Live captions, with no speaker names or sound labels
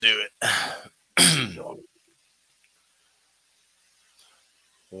Do it.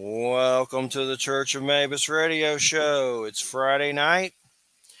 Welcome to the Church of Mabus radio show. It's Friday night.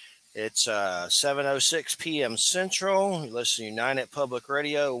 It's 7:06 p.m. Central. You listen to United Public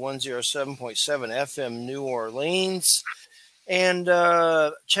Radio, 107.7 FM New Orleans. And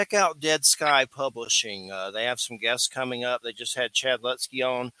check out Dead Sky Publishing. They have some guests coming up. They just had Chad Lutsky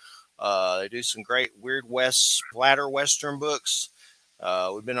on. They do some great Weird West splatter Western books.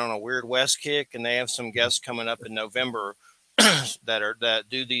 We've been on a Weird West kick, and they have some guests coming up in November that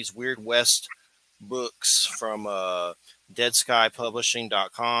do these Weird West books from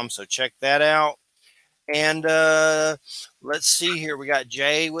deadskypublishing.com. So check that out. And let's see here. We got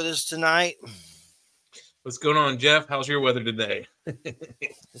Jay with us tonight. What's going on, Jeff? How's your weather today?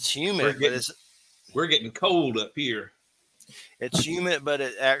 It's humid. We're getting cold up here. It's humid, but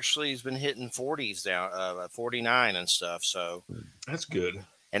it actually has been hitting 40s down, 49 and stuff. So that's good.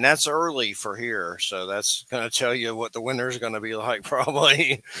 And that's early for here. So that's going to tell you what the winter is going to be like,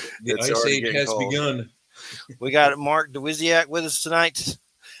 probably. The ice age has begun. We got Mark Dawidziak with us tonight.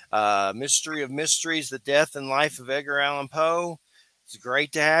 Mystery of Mysteries, The Death and Life of Edgar Allan Poe. It's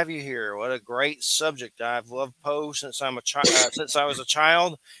great to have you here. What a great subject. I've loved Poe since I was a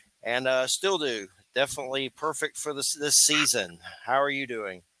child, and still do. Definitely perfect for this season. How are you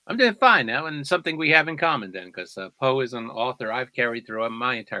doing? I'm doing fine now, and something we have in common then, because Poe is an author I've carried through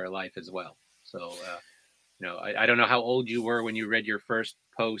my entire life as well. So, I don't know how old you were when you read your first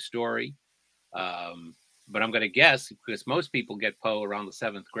Poe story, but I'm going to guess, because most people get Poe around the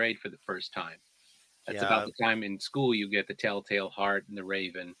 7th grade for the first time. That's about the time in school you get the Telltale Heart and the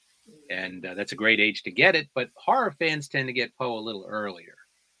Raven, and that's a great age to get it, but horror fans tend to get Poe a little earlier.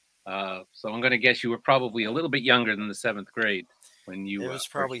 So I'm going to guess you were probably a little bit younger than the 7th grade when you. It was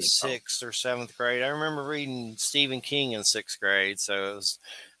probably 6th or 7th grade. I remember reading Stephen King in 6th grade, so it was.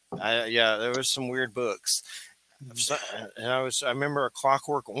 There was some weird books. And I remember A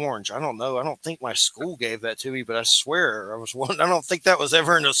Clockwork Orange. I don't know. I don't think my school gave that to me, but I swear I don't think that was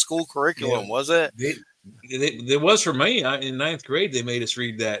ever in the school curriculum, was it? It was for me in 9th grade. They made us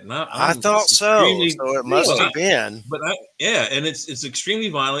read that. And I thought so. So it must have been. But and it's extremely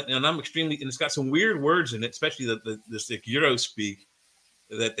violent, and and it's got some weird words in it, especially this Euro speak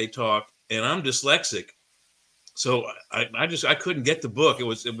that they talk. And I'm dyslexic, so I couldn't get the book. It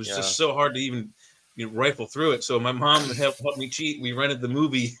was just so hard to even rifle through it. So my mom helped me cheat. We rented the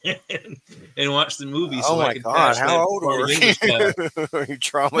movie and watched the movie. So my God, how old were you? Are you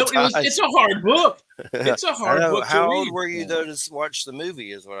traumatized? No, it's a hard book. It's a hard book. How old were you though to watch the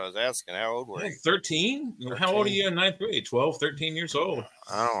movie is what I was asking. How old were you? 13. How old are you in 9th grade? 12, 13 years old.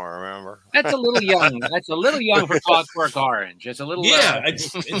 I don't remember. That's a little young. That's a little young for Clockwork Orange. It's a little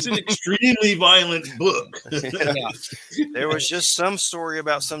it's an extremely violent book. There was just some story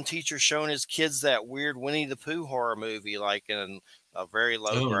about some teacher showing his kids that weird Winnie the Pooh horror movie, like in a very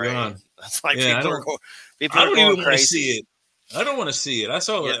low grade. God. That's like people are going crazy. Want to see it. I don't want to see it. I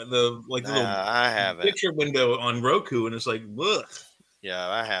saw the little I haven't. picture window on Roku, and it's like, ugh. Yeah,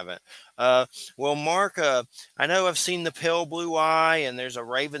 I haven't. Well, Mark, I know I've seen The Pale Blue Eye, and there's a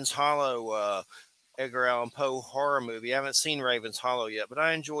Raven's Hollow Edgar Allan Poe horror movie. I haven't seen Raven's Hollow yet, but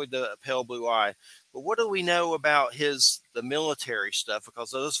I enjoyed The Pale Blue Eye. But what do we know about the military stuff? Because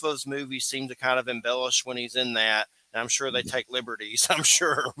those movies seem to kind of embellish when he's in that. And I'm sure they take liberties. I'm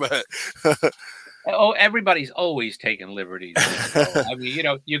sure, but everybody's always taking liberties. I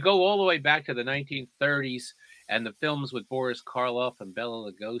mean, you go all the way back to the 1930s. And the films with Boris Karloff and Bela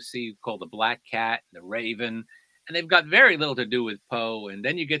Lugosi called The Black Cat, The Raven, and they've got very little to do with Poe. And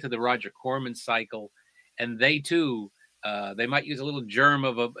then you get to the Roger Corman cycle, and they too, they might use a little germ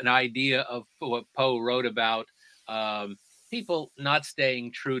of an idea of what Poe wrote about. People not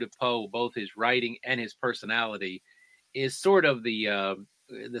staying true to Poe, both his writing and his personality, is sort of the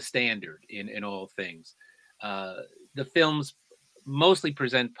standard in all things. The films mostly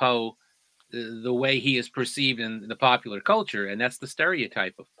present Poe the way he is perceived in the popular culture, and that's the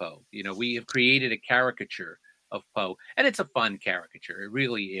stereotype of Poe. We have created a caricature of Poe, and it's a fun caricature. It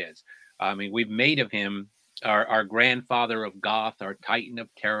really is. I mean, we've made of him our grandfather of goth, our titan of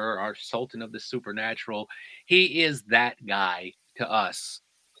terror, our sultan of the supernatural. He is that guy to us,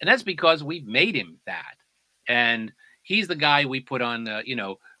 and that's because we've made him that. And he's the guy we put on,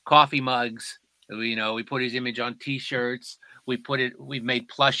 coffee mugs. We put his image on T-shirts. We've made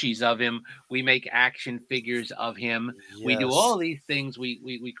plushies of him. We make action figures of him. Yes. We do all these things.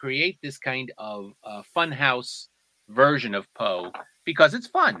 We create this kind of funhouse version of Poe because it's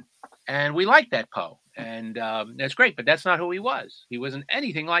fun. And we like that Poe. And that's great. But that's not who he was. He wasn't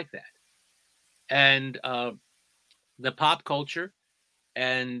anything like that. And the pop culture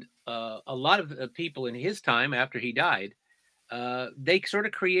And a lot of people in his time after he died, they sort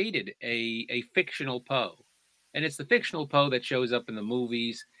of created a fictional Poe, and it's the fictional Poe that shows up in the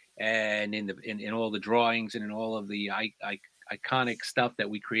movies and in all the drawings and in all of the iconic stuff that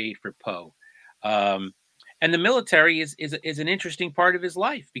we create for Poe. Um, and the military is an interesting part of his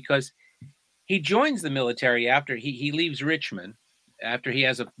life because he joins the military after he leaves Richmond, after he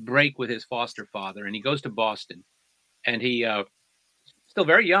has a break with his foster father, and he goes to Boston, and he still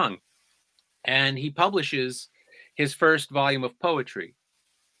very young, and he publishes his first volume of poetry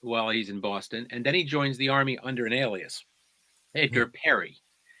while he's in Boston, and then he joins the army under an alias, Edgar Perry,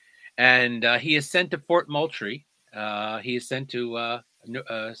 and he is sent to Fort Moultrie. He is sent to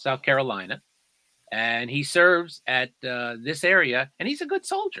South Carolina, and he serves at this area, and he's a good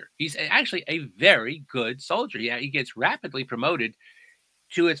soldier. He's actually a very good soldier. Yeah, he gets rapidly promoted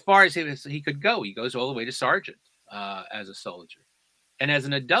to as far as he could go. He goes all the way to sergeant as a soldier. And as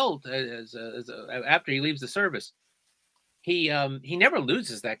an adult, after he leaves the service, he never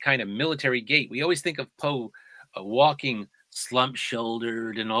loses that kind of military gait. We always think of Poe walking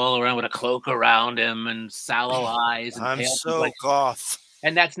slump-shouldered and all around with a cloak around him and sallow eyes. And I'm so goth.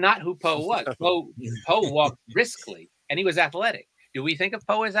 And that's not who Poe was. Poe walked briskly, and he was athletic. Do we think of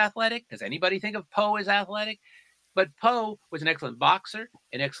Poe as athletic? Does anybody think of Poe as athletic? But Poe was an excellent boxer,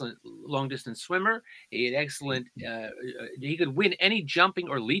 an excellent long-distance swimmer. He had excellent. He could win any jumping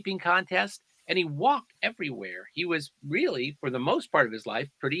or leaping contest, and he walked everywhere. He was really, for the most part of his life,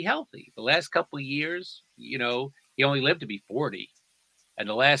 pretty healthy. The last couple of years, he only lived to be 40, and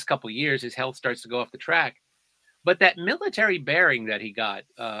the last couple of years, his health starts to go off the track. But that military bearing that he got,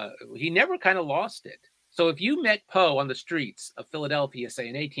 he never kind of lost it. So if you met Poe on the streets of Philadelphia, say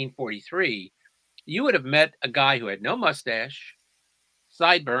in 1843, you would have met a guy who had no mustache,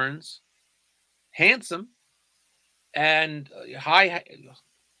 sideburns, handsome, and high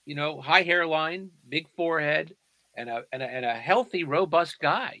hairline, big forehead, and a healthy, robust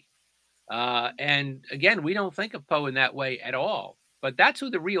guy. And again, we don't think of Poe in that way at all. But that's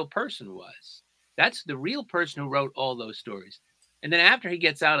who the real person was. That's the real person who wrote all those stories. And then after he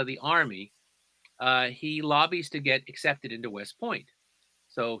gets out of the army, he lobbies to get accepted into West Point.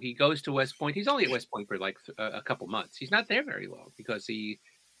 So he goes to West Point. He's only at West Point for like a couple months. He's not there very long because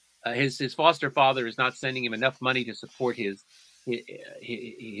his foster father is not sending him enough money to support his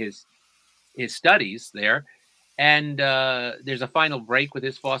studies there. And there's a final break with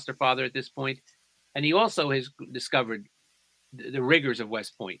his foster father at this point. And he also has discovered the rigors of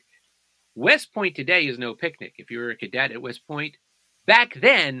West Point. West Point today is no picnic. If you're a cadet at West Point, back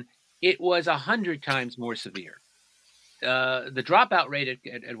then it was 100 times more severe. The dropout rate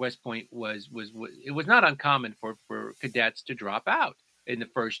at West Point was not uncommon for cadets to drop out in the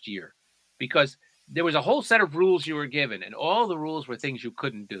first year because there was a whole set of rules you were given, and all the rules were things you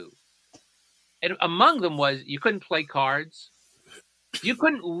couldn't do. And among them was you couldn't play cards, you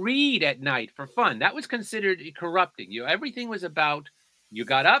couldn't read at night for fun. That was considered corrupting. Everything was about you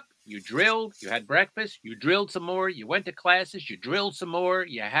got up, you drilled, you had breakfast, you drilled some more, you went to classes, you drilled some more,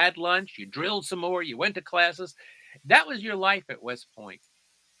 you had lunch, you drilled some more, you went to classes. That was your life at West Point.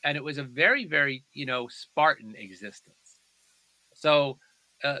 And it was a very, very, Spartan existence. So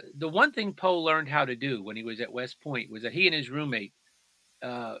the one thing Poe learned how to do when he was at West Point was that he and his roommate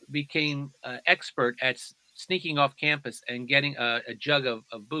became expert at sneaking off campus and getting a jug of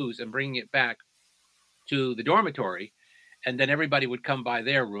booze and bringing it back to the dormitory. And then everybody would come by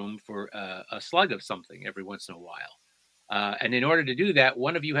their room for a slug of something every once in a while. And in order to do that,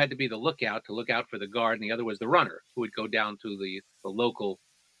 one of you had to be the lookout to look out for the guard, and the other was the runner who would go down to the local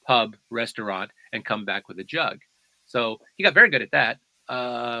pub, restaurant, and come back with a jug. So he got very good at that.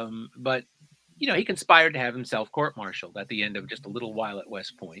 But, he conspired to have himself court-martialed at the end of just a little while at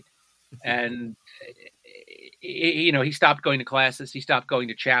West Point. And, he stopped going to classes. He stopped going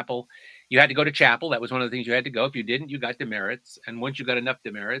to chapel. You had to go to chapel. That was one of the things you had to go. If you didn't, you got demerits. And once you got enough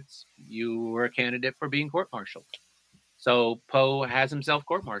demerits, you were a candidate for being court-martialed. So Poe has himself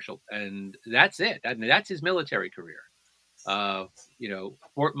court-martialed, and that's it. That's his military career.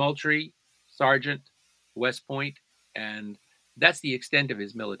 Fort Moultrie, sergeant, West Point, and that's the extent of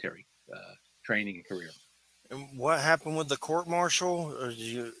his military training and career. And what happened with the court-martial?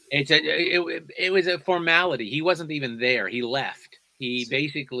 It was a formality. He wasn't even there. He left. He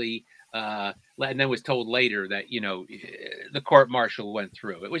basically and then was told later that the court-martial went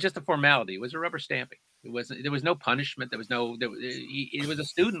through. It was just a formality. It was a rubber stamping. There was no punishment. It was a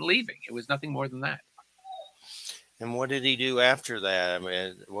student leaving. It was nothing more than that. And what did he do after that? I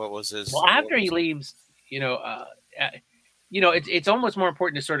mean, what was his? Well, after he leaves, it's almost more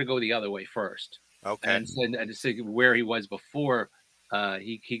important to sort of go the other way first. Okay. And to see where he was before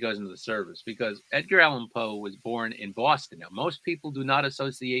he goes into the service because Edgar Allan Poe was born in Boston. Now, most people do not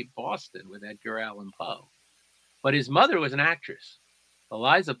associate Boston with Edgar Allan Poe, but his mother was an actress,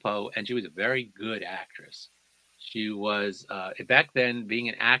 Eliza Poe, and she was a very good actress. She was back then, being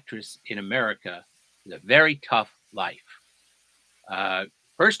an actress in America was a very tough life.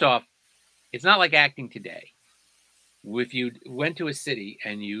 First off, it's not like acting today. If you went to a city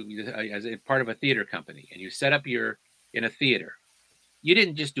and you, as a part of a theater company, and you set up in a theater, you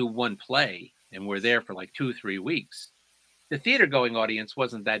didn't just do one play and were there for like 2-3 weeks. The theater going audience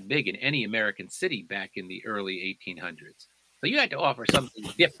wasn't that big in any American city back in the early 1800s. So you had to offer something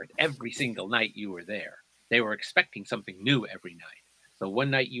different every single night you were there. They were expecting something new every night. So one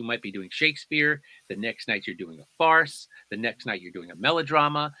night you might be doing Shakespeare, the next night you're doing a farce, the next night you're doing a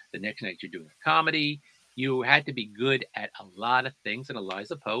melodrama, the next night you're doing a comedy. You had to be good at a lot of things, and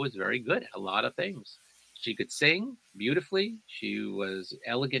Eliza Poe was very good at a lot of things. She could sing beautifully. She was an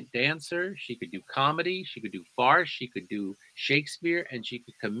elegant dancer. She could do comedy. She could do farce. She could do Shakespeare, and she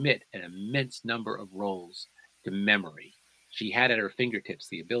could commit an immense number of roles to memory. She had at her fingertips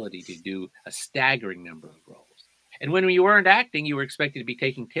the ability to do a staggering number of roles. And when you weren't acting, you were expected to be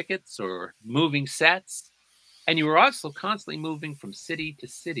taking tickets or moving sets. And you were also constantly moving from city to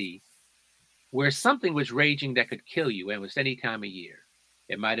city where something was raging that could kill you almost any time of year.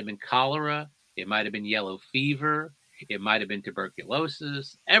 It might have been cholera. It might have been yellow fever. It might have been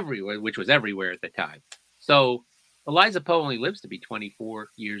tuberculosis, everywhere, which was everywhere at the time. So Eliza Poe only lives to be 24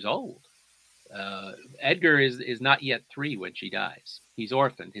 years old. Edgar is not yet 3 when she dies. He's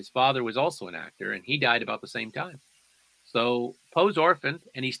orphaned. His father was also an actor, and he died about the same time. So Poe's orphaned,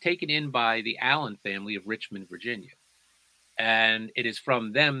 and he's taken in by the Allan family of Richmond, Virginia. And it is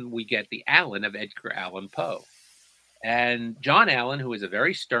from them we get the Allan of Edgar Allan Poe. And John Allan, who is a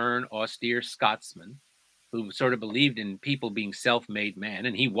very stern, austere Scotsman, who sort of believed in people being self-made man,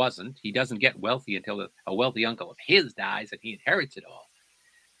 and he wasn't. He doesn't get wealthy until a wealthy uncle of his dies and he inherits it all.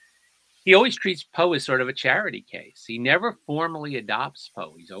 He always treats Poe as sort of a charity case. He never formally adopts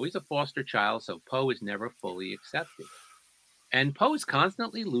Poe. He's always a foster child, so Poe is never fully accepted. And Poe is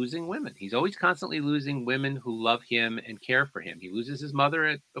constantly losing women. He's always constantly losing women who love him and care for him. He loses his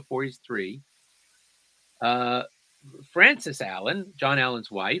mother before he's 3. Frances Allan, John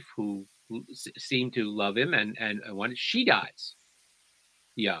Allan's wife, who seemed to love him and wanted, she dies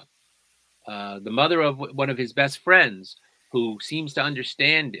young. The mother of one of his best friends, who seems to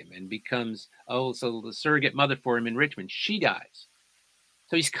understand him and becomes also the surrogate mother for him in Richmond, she dies.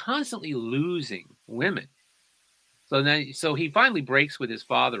 So he's constantly losing women. So he finally breaks with his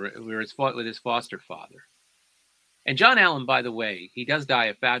father, with his foster father. And John Allan, by the way, he does die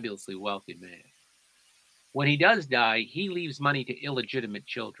a fabulously wealthy man. When he does die, he leaves money to illegitimate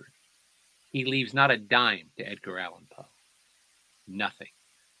children. He leaves not a dime to Edgar Allan Poe. Nothing.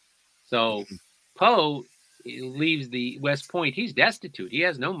 So Poe leaves the West Point. He's destitute. He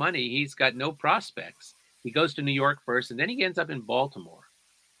has no money. He's got no prospects. He goes to New York first, and then he ends up in Baltimore.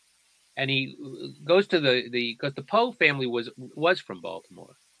 And he goes to because the Poe family was from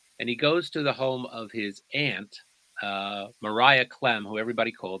Baltimore. And he goes to the home of his aunt, Maria Clem, who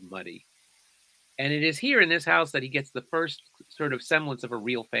everybody called Muddy. And it is here in this house that he gets the first sort of semblance of a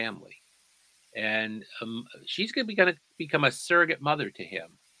real family. And she's going to become a surrogate mother to him.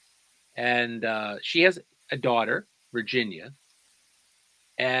 And she has a daughter, Virginia.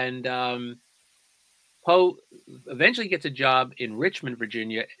 And Poe eventually gets a job in Richmond,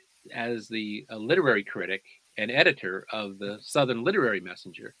 Virginia, as the literary critic and editor of the Southern Literary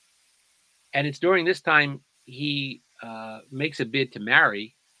Messenger. And it's during this time he makes a bid to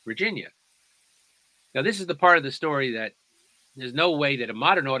marry Virginia. Now, this is the part of the story that there's no way that a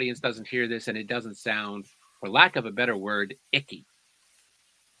modern audience doesn't hear this and it doesn't sound, for lack of a better word, icky.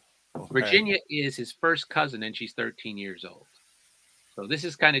 Okay. Virginia is his first cousin, and she's 13 years old. So this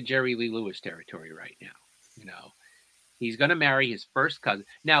is kind of Jerry Lee Lewis territory right now. You know, he's going to marry his first cousin.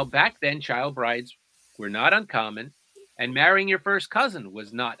 Now, back then, child brides were not uncommon, and marrying your first cousin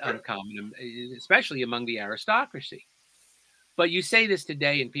was not uncommon, especially among the aristocracy. But you say this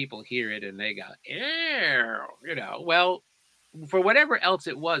today and people hear it and they go, ew, well, for whatever else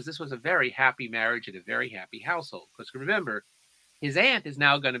it was, this was a very happy marriage and a very happy household. Because remember, his aunt is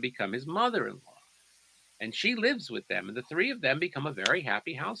now going to become his mother-in-law. And she lives with them. And the 3 of them become a very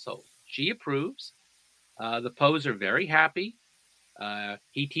happy household. She approves. The Poes are very happy.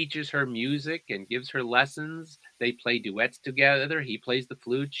 He teaches her music and gives her lessons. They play duets together. He plays the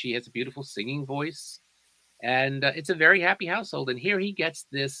flute. She has a beautiful singing voice. And it's a very happy household. And here he gets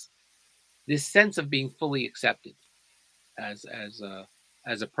this sense of being fully accepted as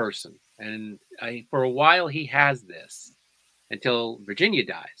a person. And for a while he has this. until Virginia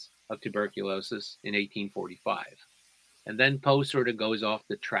dies of tuberculosis in 1845. And then Poe sort of goes off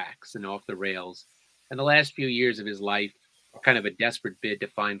the tracks and off the rails. And the last few years of his life are kind of a desperate bid to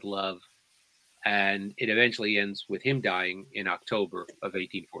find love. And it eventually ends with him dying in October of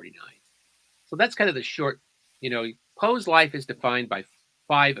 1849. So that's kind of the short, Poe's life is defined by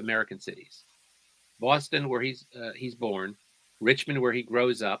 5 American cities: Boston, where he's born; Richmond, where he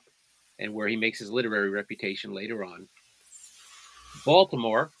grows up and where he makes his literary reputation later on;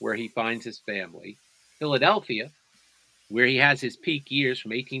 Baltimore, where he finds his family; Philadelphia, where he has his peak years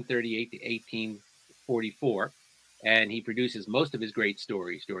from 1838 to 1844, and he produces most of his great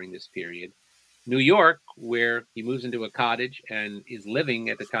stories during this period; New York, where he moves into a cottage and is living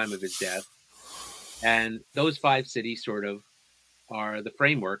at the time of his death. And those 5 cities sort of are the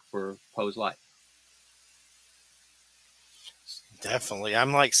framework for Poe's life. Definitely.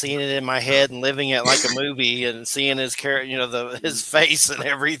 I'm like seeing it in my head and living it like a movie and seeing his character, his face and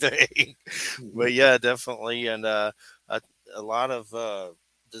everything. But yeah, definitely. And a lot of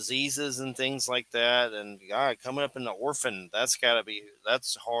diseases and things like that. And God, coming up in the orphan, that's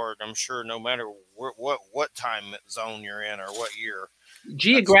hard. I'm sure no matter what time zone you're in or what year.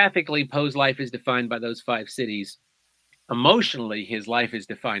 Geographically, Poe's life is defined by those 5 cities. Emotionally, his life is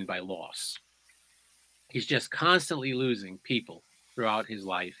defined by loss. He's just constantly losing people throughout his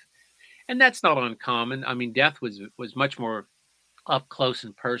life. And that's not uncommon. I mean, death was much more up close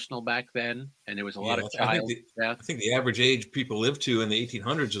and personal back then. And there was a lot of child death. I think the average age people lived to in the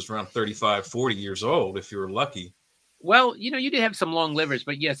 1800s was around 35, 40 years old, if you were lucky. Well, you did have some long livers,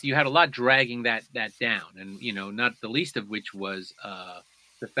 but yes, you had a lot dragging that down. And, not the least of which was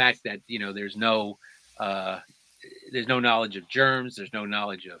the fact that, there's no knowledge of germs. There's no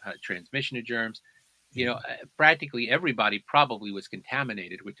knowledge of transmission of germs. Practically everybody probably was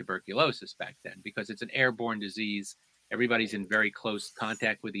contaminated with tuberculosis back then because it's an airborne disease. Everybody's in very close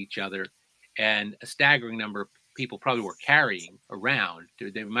contact with each other. And a staggering number of people probably were carrying around.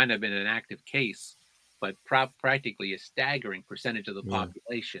 There might have been an active case, but practically a staggering percentage of the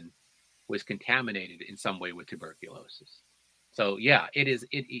population was contaminated in some way with tuberculosis. So yeah, it is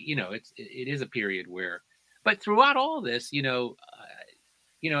a period where, but throughout all this, and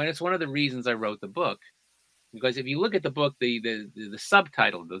it's one of the reasons I wrote the book, because if you look at the book, the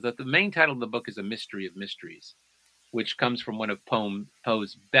subtitle, the main title of the book is A Mystery of Mysteries, which comes from one of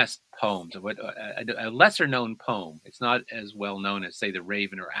Poe's best poems, a lesser known poem. It's not as well known as, say, The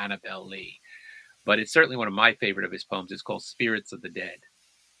Raven or Annabel Lee, but it's certainly one of my favorite of his poems. It's called Spirits of the Dead.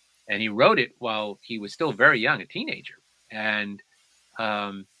 And he wrote it while he was still very young, a teenager. And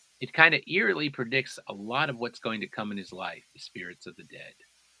it kind of eerily predicts a lot of what's going to come in his life, the spirits of the dead.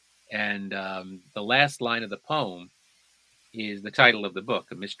 And the last line of the poem is the title of the book,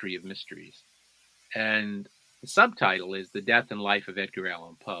 A Mystery of Mysteries. And the subtitle is The Death and Life of Edgar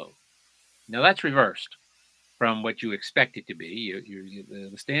Allan Poe. Now that's reversed from what you expect it to be.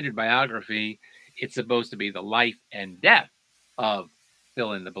 The standard biography, it's supposed to be the life and death of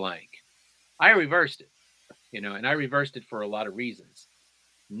fill in the blank. I reversed it, and I reversed it for a lot of reasons.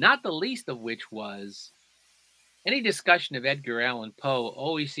 Not the least of which was any discussion of Edgar Allan Poe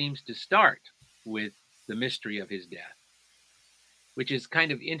always seems to start with the mystery of his death, which is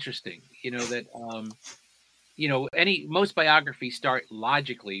kind of interesting, that, most biographies start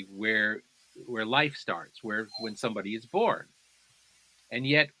logically where life starts, when somebody is born. And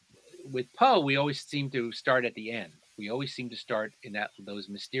yet with Poe, we always seem to start at the end. We always seem to start in those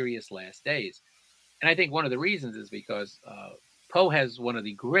mysterious last days. And I think one of the reasons is because Poe has one of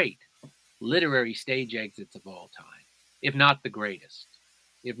the great literary stage exits of all time, if not the greatest,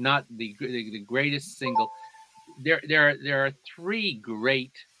 if not the greatest single. There are 3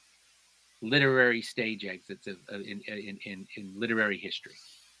 great literary stage exits in literary history.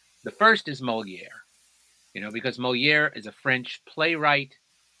 The first is Moliere, because Moliere is a French playwright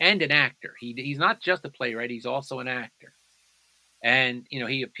and an actor. He's not just a playwright; he's also an actor, and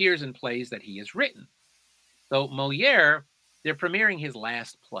he appears in plays that he has written. So Moliere, they're premiering his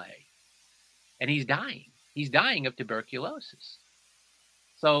last play, and he's dying. He's dying of tuberculosis.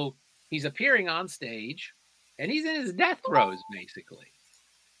 So he's appearing on stage, and he's in his death throes, basically.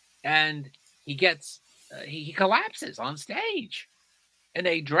 And he collapses on stage. And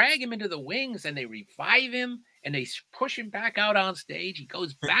they drag him into the wings, and they revive him, and they push him back out on stage. He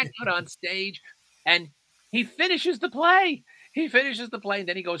goes back out on stage, and he finishes the play. And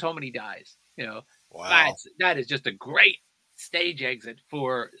then he goes home and he dies. Wow. That is just a great stage exit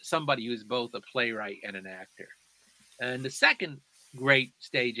for somebody who's both a playwright and an actor. And the second great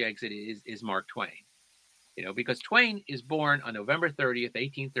stage exit is Mark Twain. Because Twain is born on November 30th,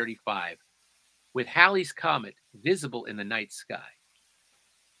 1835. with Halley's Comet visible in the night sky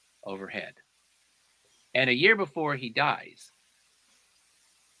overhead. And a year before he dies,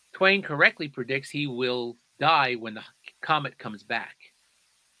 Twain correctly predicts he will die when the comet comes back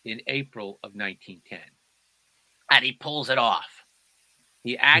in April of 1910. And he pulls it off.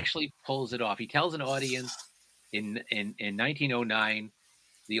 He actually pulls it off. He tells an audience in 1909,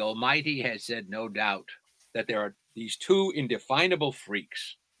 the Almighty has said, no doubt, that there are these two indefinable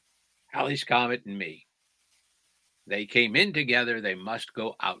freaks, Halley's Comet and me. They came in together. They must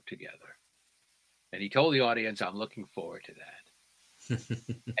go out together. And he told the audience, I'm looking forward to that.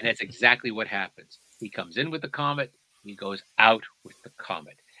 And that's exactly what happens. He comes in with the comet. He goes out with the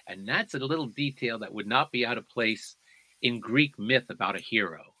comet. And that's a little detail that would not be out of place in Greek myth about a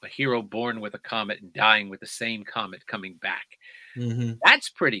hero born with a comet and dying with the same comet coming back. Mm-hmm. That's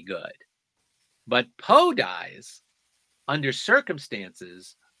pretty good. But Poe dies under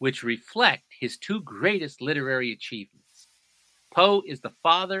circumstances which reflect his two greatest literary achievements. Poe is the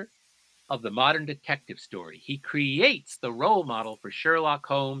father of the modern detective story. He creates the role model for Sherlock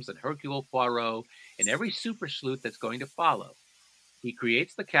Holmes and Hercule Poirot and every super sleuth that's going to follow. He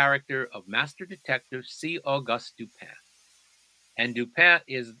creates the character of Master Detective C. Auguste Dupin. And Dupin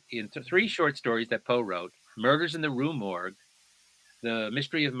is in three short stories that Poe wrote: Murders in the Rue Morgue, The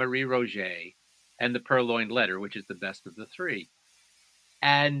Mystery of Marie Roget, and The Purloined Letter, which is the best of the three.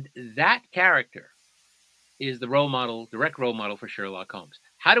 And that character is the role model, direct role model for Sherlock Holmes.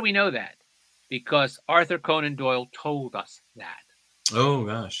 How do we know that? Because Arthur Conan Doyle told us that. Oh,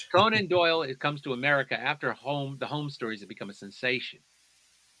 gosh. Conan Doyle comes to America after the Holmes stories have become a sensation.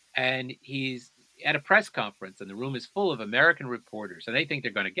 And he's at a press conference, and the room is full of American reporters, and they think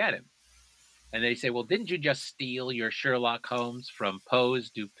they're going to get him. And they say, well, didn't you just steal your Sherlock Holmes from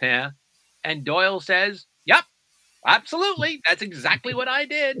Poe's Dupin? And Doyle says, yep, absolutely. That's exactly what I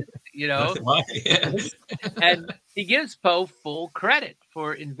did, you know. And he gives Poe full credit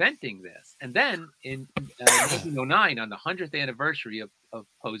for inventing this. And then in 1909, on the 100th anniversary of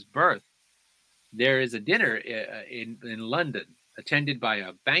Poe's birth, there is a dinner in London attended by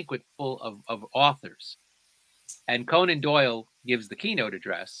a banquet full of authors. And Conan Doyle gives the keynote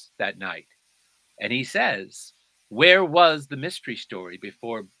address that night. And he says, where was the mystery story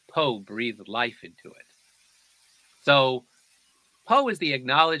before Poe breathed life into it? So Poe is the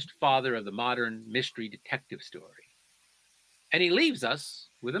acknowledged father of the modern mystery detective story. And he leaves us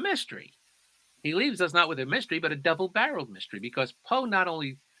with a mystery. He leaves us not with a mystery, but a double-barreled mystery, because Poe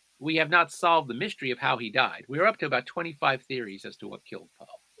we have not solved the mystery of how he died. We're up to about 25 theories as to what killed Poe.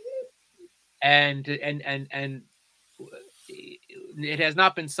 And it has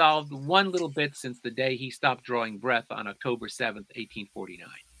not been solved one little bit since the day he stopped drawing breath on October 7th, 1849.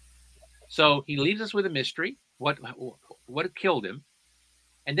 So he leaves us with a mystery, what killed him.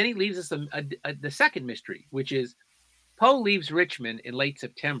 And then he leaves us the second mystery, which is Poe leaves Richmond in late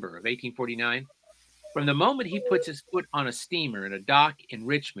September of 1849. From the moment he puts his foot on a steamer in a dock in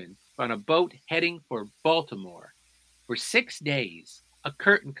Richmond, on a boat heading for Baltimore, for 6 days, a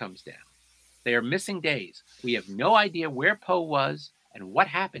curtain comes down. They are missing days. We have no idea where Poe was and what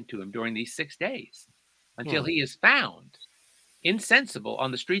happened to him during these 6 days until he is found insensible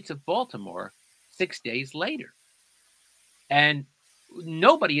on the streets of Baltimore 6 days later. And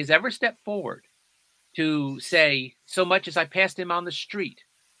nobody has ever stepped forward to say, so much as I passed him on the street,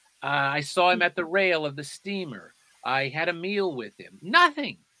 I saw him at the rail of the steamer, I had a meal with him.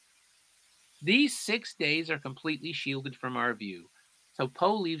 Nothing. These 6 days are completely shielded from our view. So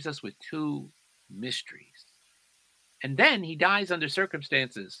Poe leaves us with two mysteries. And then he dies under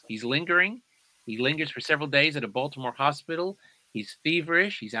circumstances. He's lingering. He lingers for several days at a Baltimore hospital. He's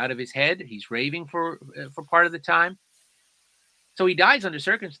feverish. He's out of his head. He's raving for part of the time. So he dies under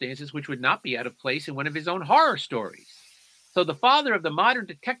circumstances which would not be out of place in one of his own horror stories. So the father of the modern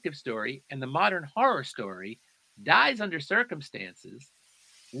detective story and the modern horror story dies under circumstances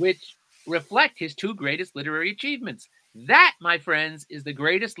which reflect his two greatest literary achievements. That, my friends, is the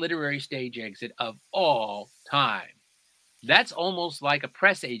greatest literary stage exit of all time. That's almost like a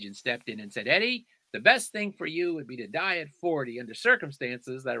press agent stepped in and said, Eddie, the best thing for you would be to die at 40 under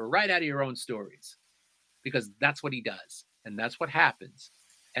circumstances that are right out of your own stories. Because that's what he does. And that's what happens.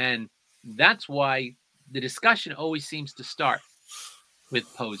 And that's why the discussion always seems to start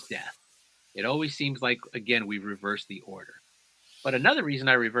with Poe's death. It always seems like, again, we reverse the order. But another reason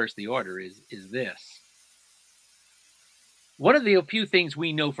I reverse the order is this. One of the few things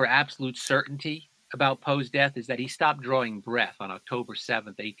we know for absolute certainty about Poe's death is that he stopped drawing breath on October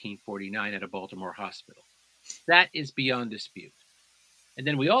 7th, 1849 at a Baltimore hospital. That is beyond dispute. And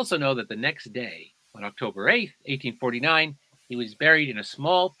then we also know that the next day, on October 8th, 1849, He was buried in a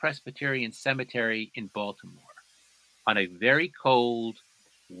small Presbyterian cemetery in Baltimore on a very cold,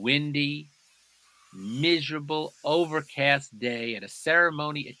 windy, miserable, overcast day at a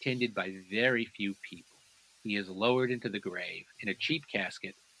ceremony attended by very few people. He is lowered into the grave in a cheap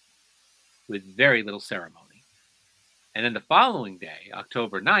casket with very little ceremony. And then the following day,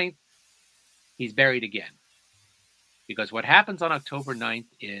 October 9th, he's buried again. Because what happens on October 9th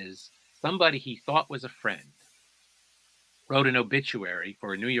is somebody he thought was a friend wrote an obituary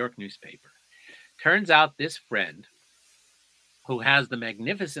for a New York newspaper. Turns out this friend, who has the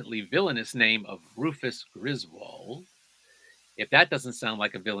magnificently villainous name of Rufus Griswold, if that doesn't sound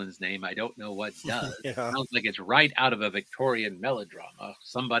like a villain's name, I don't know what does. Yeah. It sounds like it's right out of a Victorian melodrama.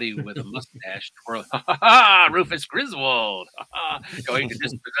 Somebody with a mustache twirl. Rufus Griswold, going to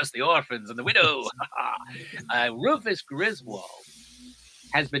dispossess the orphans and the widow. Rufus Griswold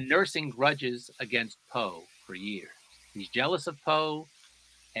has been nursing grudges against Poe for years. He's jealous of Poe,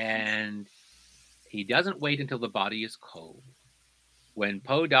 and he doesn't wait until the body is cold. When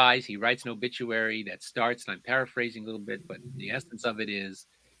Poe dies, he writes an obituary that starts, and I'm paraphrasing a little bit, but the essence of it is,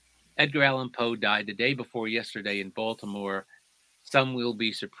 Edgar Allan Poe died the day before yesterday in Baltimore. Some will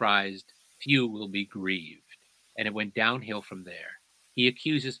be surprised, few will be grieved. And it went downhill from there. He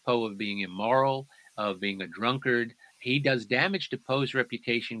accuses Poe of being immoral, of being a drunkard. He does damage to Poe's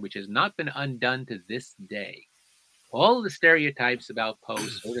reputation, which has not been undone to this day. All of the stereotypes about Poe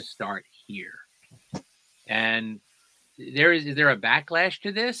sort of start here. And is there a backlash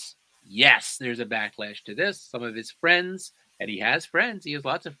to this? Yes, there's a backlash to this. Some of his friends, and he has friends, he has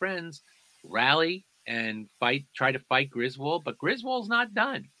lots of friends, rally and try to fight Griswold, but Griswold's not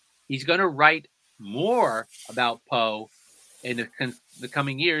done. He's going to write more about Poe in the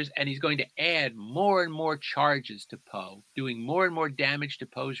coming years, and he's going to add more and more charges to Poe, doing more and more damage to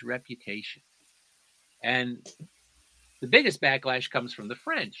Poe's reputation. And the biggest backlash comes from the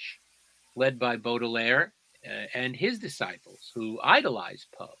French, led by Baudelaire and his disciples, who idolize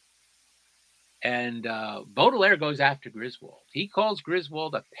Poe. And Baudelaire goes after Griswold. He calls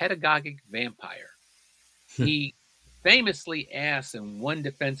Griswold a pedagogic vampire. He famously asks in one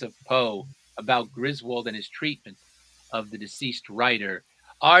defense of Poe about Griswold and his treatment of the deceased writer,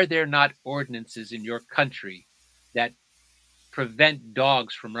 "Are there not ordinances in your country that prevent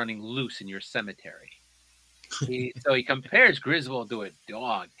dogs from running loose in your cemetery?" So he compares Griswold to a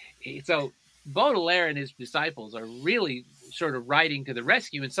dog. So Baudelaire and his disciples are really sort of riding to the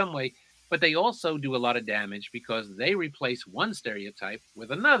rescue in some way, but they also do a lot of damage because they replace one stereotype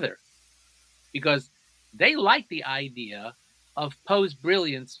with another. Because they like the idea of Poe's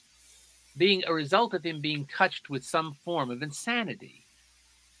brilliance being a result of him being touched with some form of insanity.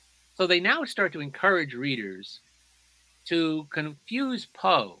 So they now start to encourage readers to confuse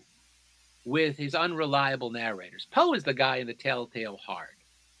Poe with his unreliable narrators. Poe is the guy in The Telltale Heart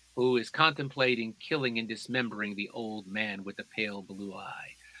who is contemplating killing and dismembering the old man with the pale blue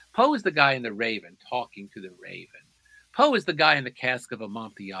eye. Poe is the guy in The Raven talking to the raven. Poe is the guy in The Cask of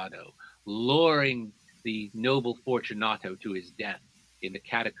Amontillado luring the noble Fortunato to his death in the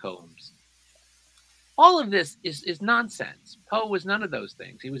catacombs. All of this is nonsense. Poe was none of those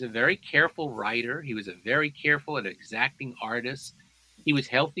things. He was a very careful writer. He was a very careful and exacting artist. He was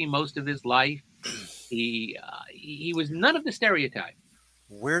healthy most of his life. He was none of the stereotype.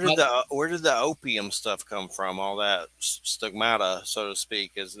 Where did the opium stuff come from? All that stigmata, so to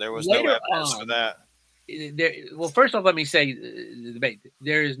speak, is there was no evidence for that. Well, first off, let me say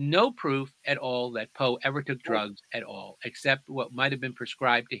there is no proof at all that Poe ever took drugs at all, except what might have been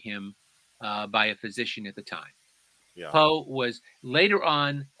prescribed to him by a physician at the time. Yeah. Poe was later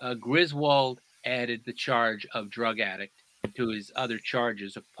on. Griswold added the charge of drug addict to his other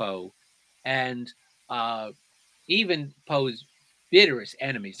charges of Poe, and even Poe's bitterest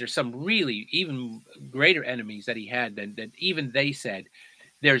enemies. There's some really even greater enemies that he had than even they said.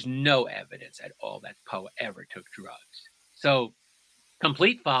 There's no evidence at all that Poe ever took drugs. So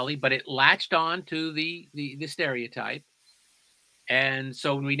complete folly, but it latched on to the stereotype. And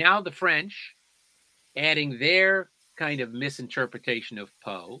so the French adding their kind of misinterpretation of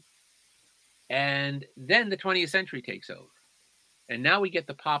Poe, and then the 20th century takes over. And now we get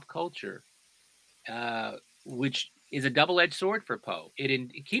the pop culture, which is a double-edged sword for Poe.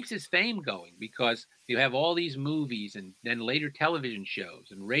 It keeps his fame going because you have all these movies and then later television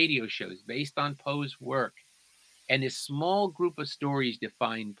shows and radio shows based on Poe's work. And this small group of stories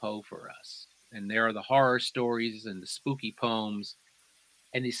define Poe for us. And there are the horror stories and the spooky poems.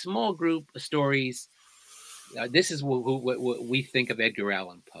 And this small group of stories, this is what we think of Edgar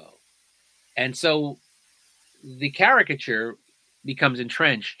Allan Poe. And so the caricature becomes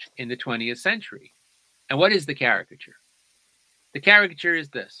entrenched in the 20th century. And what is the caricature? The caricature is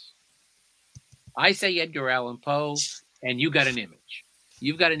this. I say Edgar Allan Poe, and you got an image.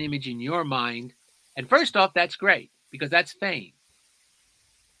 You've got an image in your mind. And first off, that's great because that's fame.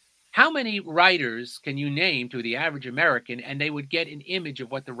 How many writers can you name to the average American and they would get an image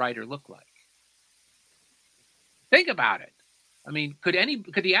of what the writer looked like? Think about it. I mean, could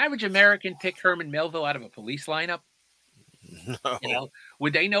the average American pick Herman Melville out of a Police lineup? No. You know,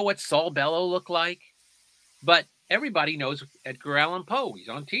 would they know what Saul Bellow looked like? But everybody knows Edgar Allan Poe. He's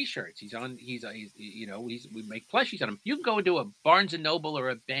on T-shirts. We make plushies on him. You can go into a Barnes and Noble or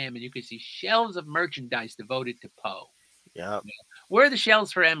a BAM, and you can see shelves of merchandise devoted to Poe. Yeah. Where are the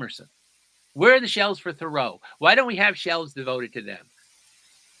shelves for Emerson? Where are the shelves for Thoreau? Why don't we have shelves devoted to them?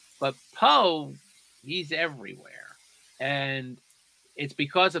 But Poe, he's everywhere. And it's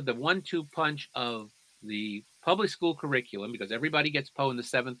because of the 1-2 punch of the public school curriculum, because everybody gets Poe in the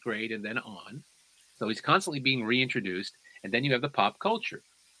 7th grade and then on. So he's constantly being reintroduced. And then you have the pop culture.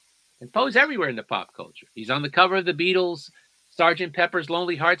 And Poe's everywhere in the pop culture. He's on the cover of the Beatles' Sgt. Pepper's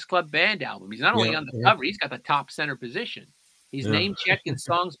Lonely Hearts Club Band album. He's not only on the cover, he's got the top center position. He's name checked in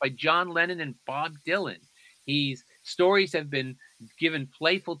songs by John Lennon and Bob Dylan. Stories have been given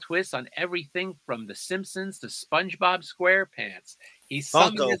playful twists on everything from The Simpsons to SpongeBob SquarePants. He's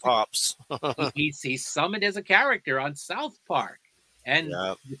Funko Pops. he's summoned as a character on South Park and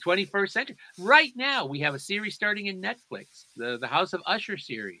the 21st century. Right now, we have a series starting in Netflix, the House of Usher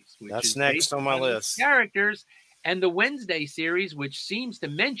series, which That's is next on my list. Characters, and the Wednesday series, which seems to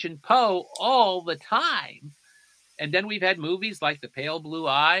mention Poe all the time. And then we've had movies like The Pale Blue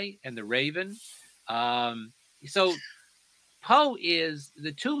Eye and The Raven. So Poe is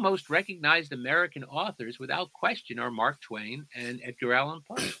the two most recognized American authors, without question, are Mark Twain and Edgar Allan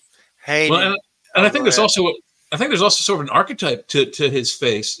Poe. And I think there's also sort of an archetype to his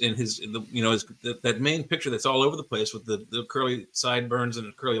face in that main picture that's all over the place with the curly sideburns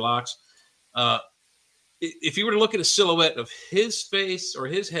and curly locks. If you were to look at a silhouette of his face or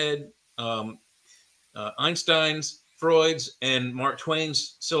his head, Einstein's, Freud's, and Mark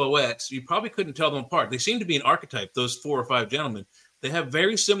Twain's silhouettes, you probably couldn't tell them apart. They seem to be an archetype, those 4 or 5 gentlemen. They have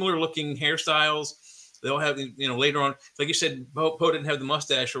very similar looking hairstyles. They all have, later on, like you said, Poe didn't have the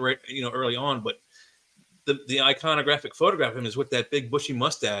mustache early on, but the iconographic photograph of him is with that big bushy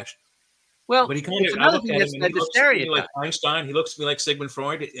mustache. Well, but he kind of, another thing that's the stereotype. Like Einstein, he looks to me like Sigmund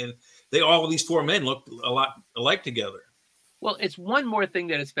Freud, and these 4 men look a lot alike together. Well, it's one more thing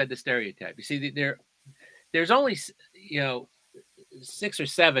that has fed the stereotype. You see, there's only 6 or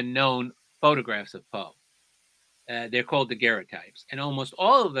 7 known photographs of Poe. They're called daguerreotypes, and almost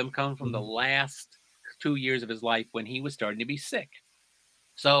all of them come from the last 2 years of his life when he was starting to be sick.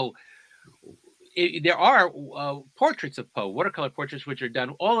 So there are portraits of Poe, watercolor portraits, which are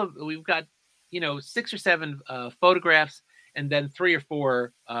done. We've got 6 or 7 photographs, and then 3 or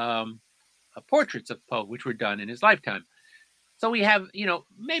 4 portraits of Poe, which were done in his lifetime. So we have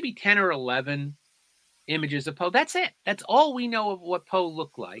maybe 10 or 11 images of Poe. That's it. That's all we know of what Poe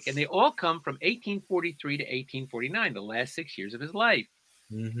looked like. And they all come from 1843 to 1849, the last 6 years of his life.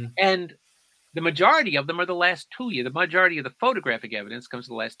 Mm-hmm. And the majority of them are the last 2 years. The majority of the photographic evidence comes to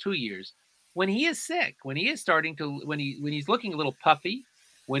the last 2 years. When he is sick, when he is starting to, when he's looking a little puffy,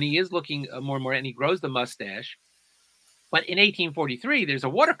 when he is looking more and more, and he grows the mustache. But in 1843, there's a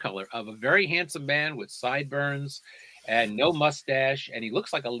watercolor of a very handsome man with sideburns and no mustache, and he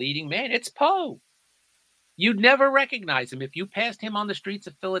looks like a leading man. It's Poe. You'd never recognize him. If you passed him on the streets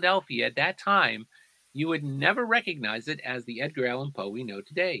of Philadelphia at that time, you would never recognize it as the Edgar Allan Poe we know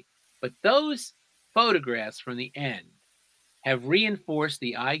today. But those photographs from the end have reinforced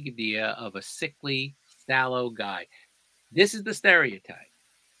the idea of a sickly, sallow guy. This is the stereotype.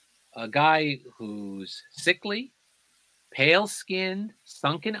 A guy who's sickly, pale-skinned,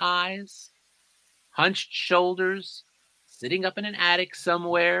 sunken eyes, hunched shoulders, sitting up in an attic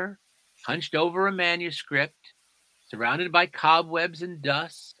somewhere, hunched over a manuscript, surrounded by cobwebs and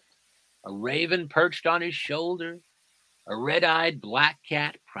dust, a raven perched on his shoulder, a red-eyed black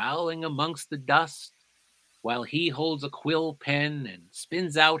cat prowling amongst the dust, while he holds a quill pen and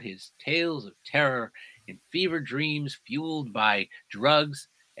spins out his tales of terror in fever dreams fueled by drugs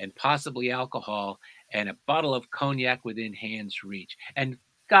and possibly alcohol and a bottle of cognac within hand's reach. And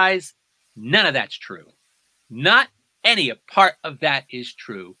guys, none of that's true. Not any part of that is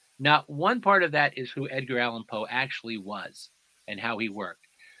true. Not one part of that is who Edgar Allan Poe actually was and how he worked.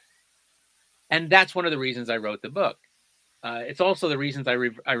 And that's one of the reasons I wrote the book. It's also the reasons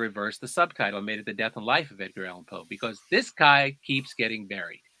I reversed the subtitle and made it The Death and Life of Edgar Allan Poe, because this guy keeps getting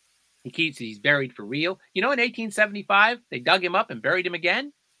buried. He's buried for real. In 1875, they dug him up and buried him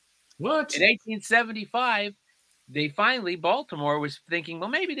again. What? In 1875, they finally, Baltimore was thinking, well,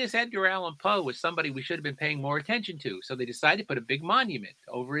 maybe this Edgar Allan Poe was somebody we should have been paying more attention to. So they decided to put a big monument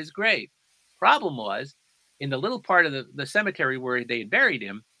over his grave. Problem was, in the little part of the cemetery where they had buried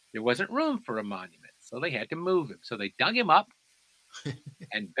him, there wasn't room for a monument. So they had to move him. So they dug him up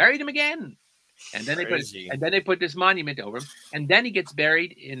and buried him again. And then they put this monument over him. And then he gets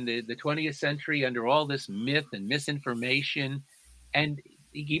buried in the 20th century under all this myth and misinformation. And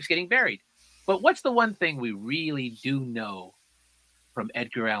he keeps getting buried. But what's the one thing we really do know from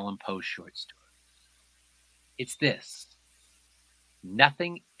Edgar Allan Poe's short stories? It's this.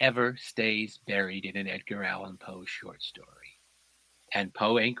 Nothing ever stays buried in an Edgar Allan Poe short story. And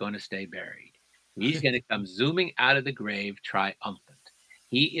Poe ain't going to stay buried. He's going to come zooming out of the grave triumphant.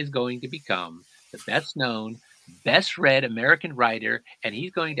 He is going to become the best known, best read American writer, and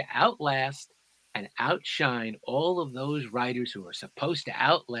he's going to outlast and outshine all of those writers who are supposed to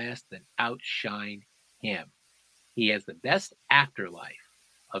outlast and outshine him. He has the best afterlife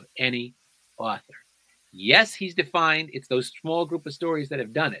of any author. Yes, he's defined. It's those small group of stories that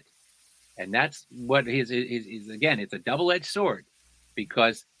have done it. And that's what his again, it's a double-edged sword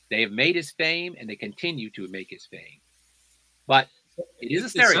because they have made his fame and they continue to make his fame. But it is a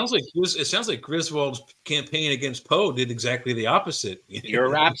stereotype. It sounds like Griswold's campaign against Poe did exactly the opposite.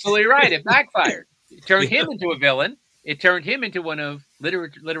 You're absolutely right. It backfired. It turned him into a villain. It turned him into one of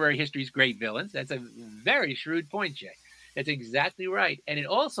literary history's great villains. That's a very shrewd point, Jay. That's exactly right. And it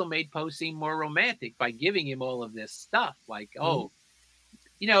also made Poe seem more romantic by giving him all of this stuff. Like, I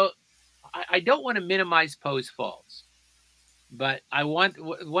don't want to minimize Poe's faults, but one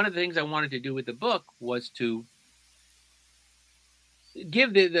of the things I wanted to do with the book was to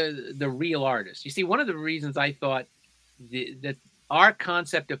give the real artist. You see, one of the reasons I thought that our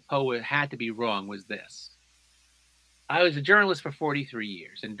concept of Poe had to be wrong was this. I was a journalist for 43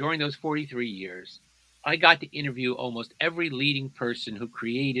 years, and during those 43 years, I got to interview almost every leading person who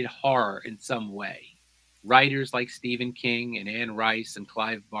created horror in some way. Writers like Stephen King and Anne Rice and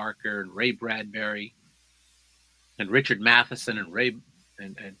Clive Barker and Ray Bradbury and Richard Matheson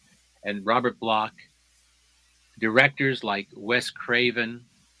and Robert Bloch. Directors like Wes Craven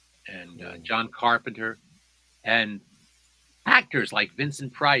and John Carpenter, and actors like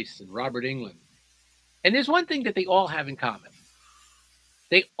Vincent Price and Robert Englund. And there's one thing that they all have in common.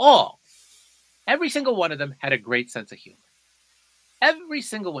 Every single one of them had a great sense of humor. Every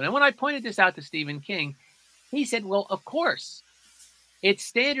single one. And when I pointed this out to Stephen King, he said, well, of course, it's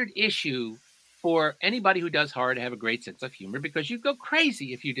standard issue for anybody who does horror to have a great sense of humor because you'd go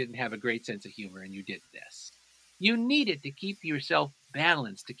crazy if you didn't have a great sense of humor and you did this. You need it to keep yourself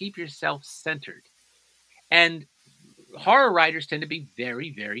balanced, to keep yourself centered. And horror writers tend to be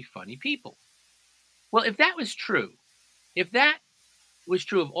very, very funny people. Well, if that was true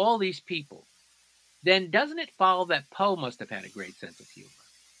of all these people, then doesn't it follow that Poe must have had a great sense of humor?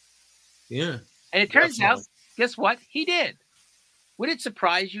 Yeah. And it turns out, guess what? He did. Would it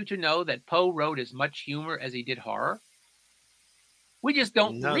surprise you to know that Poe wrote as much humor as he did horror? We just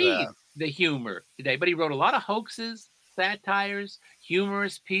don't read the humor today, but he wrote a lot of hoaxes, satires,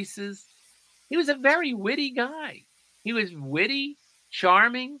 humorous pieces. He was a very witty guy. He was witty,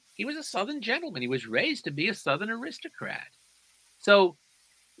 charming. He was a Southern gentleman. He was raised to be a Southern aristocrat. So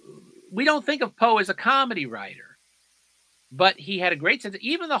we don't think of Poe as a comedy writer, but he had a great sense.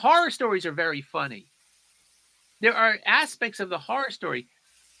 Even the horror stories are very funny. There are aspects of the horror story.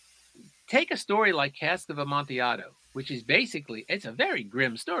 Take a story like Cask of Amontillado, which is basically, it's a very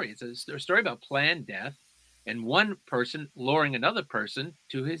grim story. It's a story about planned death and one person luring another person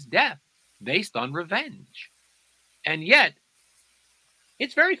to his death based on revenge. And yet,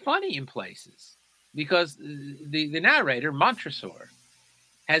 it's very funny in places because the narrator, Montresor,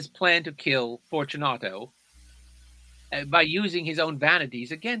 has planned to kill Fortunato by using his own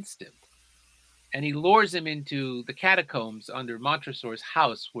vanities against him. And he lures him into the catacombs under Montresor's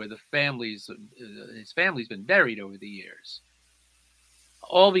house where his family's been buried over the years.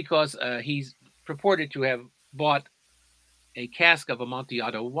 All because he's purported to have bought a cask of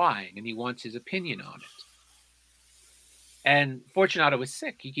Amontillado wine and he wants his opinion on it. And Fortunato is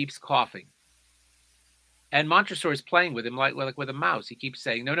sick. He keeps coughing. And Montresor is playing with him like with a mouse. He keeps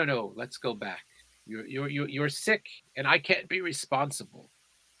saying, no, let's go back. You're sick and I can't be responsible.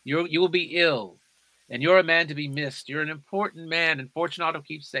 You will be ill. And you're a man to be missed. You're an important man. And Fortunato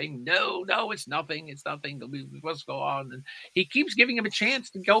keeps saying, no, it's nothing. It's nothing. We must go on. And he keeps giving him a chance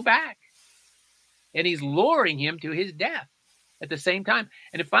to go back. And he's luring him to his death at the same time.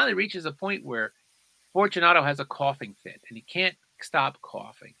 And it finally reaches a point where Fortunato has a coughing fit and he can't stop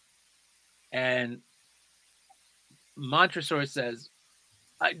coughing. And Montresor says,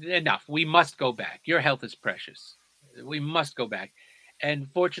 enough. We must go back. Your health is precious. We must go back. And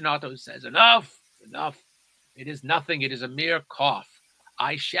Fortunato says, enough, enough. It is nothing. It is a mere cough.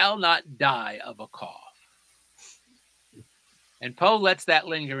 I shall not die of a cough. And Poe lets that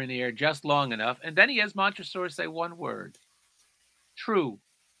linger in the air just long enough, and then he has Montresor say one word. True.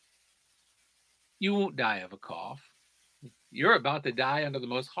 You won't die of a cough. You're about to die under the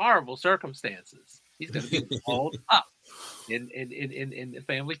most horrible circumstances. He's going to be hauled up in the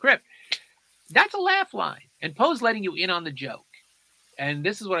family crypt. That's a laugh line. And Poe's letting you in on the joke. And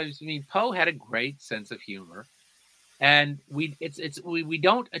this is what I mean. Poe had a great sense of humor. And we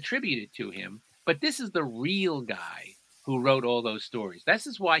don't attribute it to him, but this is the real guy who wrote all those stories. This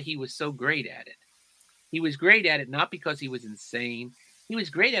is why he was so great at it. He was great at it not because he was insane. He was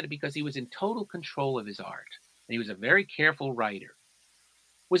great at it because he was in total control of his art. And he was a very careful writer.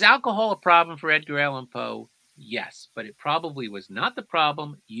 Was alcohol a problem for Edgar Allan Poe? Yes, but it probably was not the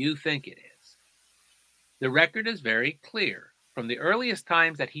problem you think it is. The record is very clear. From the earliest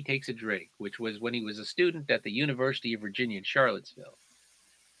times that he takes a drink, which was when he was a student at the University of Virginia in Charlottesville,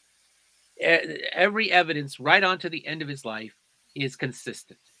 every evidence right on to the end of his life is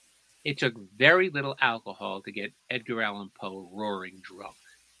consistent. It took very little alcohol to get Edgar Allan Poe roaring drunk.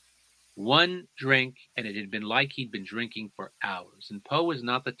 One drink, and it had been like he'd been drinking for hours. And Poe was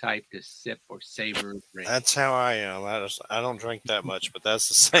not the type to sip or savor a drink. That's how I am. I don't drink that much, but that's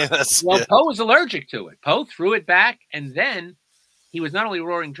the same. That's well, it. Poe was allergic to it. Poe threw it back, and then he was not only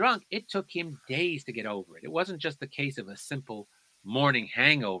roaring drunk, it took him days to get over it. It wasn't just the case of a simple morning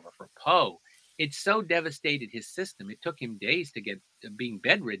hangover for Poe. It so devastated his system, it took him days to get being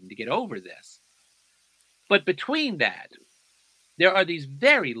bedridden to get over this. But between that, there are these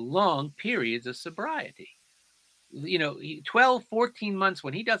very long periods of sobriety. 12, 14 months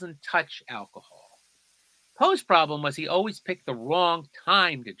when he doesn't touch alcohol. Poe's problem was he always picked the wrong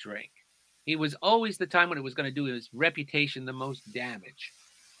time to drink. He was always the time when it was going to do his reputation the most damage.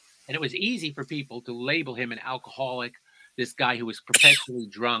 And it was easy for people to label him an alcoholic, this guy who was perpetually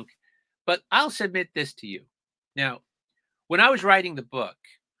drunk. But I'll submit this to you. Now, when I was writing the book,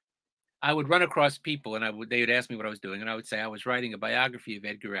 I would run across people and they would ask me what I was doing. And I would say I was writing a biography of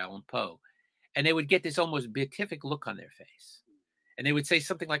Edgar Allan Poe. And they would get this almost beatific look on their face. And they would say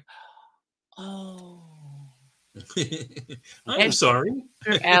something like, oh, I'm sorry.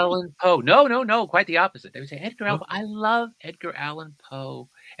 Edgar Allan Poe. No, quite the opposite. They would say, Edgar Allan Poe. I love Edgar Allan Poe.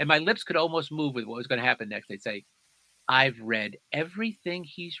 And my lips could almost move with what was going to happen next. They'd say, I've read everything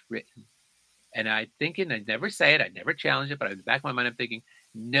he's written. And I'm thinking, I'd never say it, I'd never challenge it, but in the back of my mind, I'm thinking,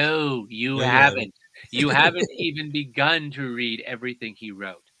 no, you haven't. You haven't even begun to read everything he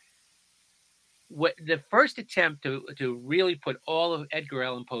wrote. The first attempt to really put all of Edgar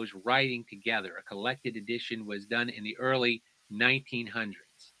Allan Poe's writing together, a collected edition, was done in the early 1900s.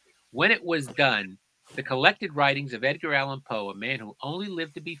 When it was done, the collected writings of Edgar Allan Poe, a man who only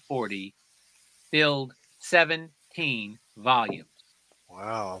lived to be 40, filled 17 volumes.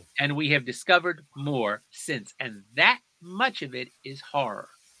 Wow. And we have discovered more since. And that much of it is horror.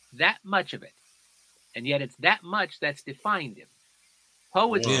 That much of it. And yet it's that much that's defined him. Poe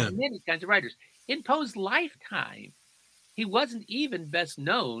was many kinds of writers. In Poe's lifetime, he wasn't even best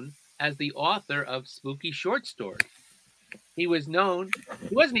known as the author of spooky short stories. He wasn't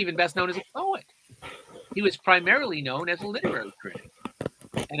even best known as a poet. He was primarily known as a literary critic.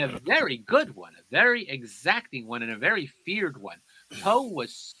 And a very good one, a very exacting one, and a very feared one. Poe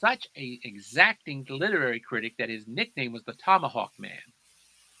was such an exacting literary critic that his nickname was the Tomahawk Man.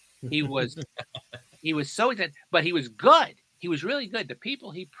 He was so exact, but he was good. He was really good. The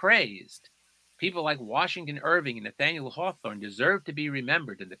people he praised, people like Washington Irving and Nathaniel Hawthorne, deserved to be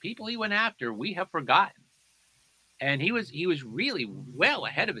remembered. And the people he went after, we have forgotten. And he was really well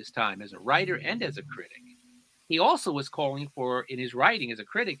ahead of his time as a writer and as a critic. He also was calling for, in his writing as a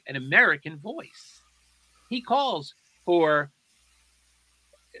critic, an American voice. He calls for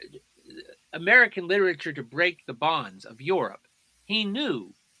American literature to break the bonds of Europe. He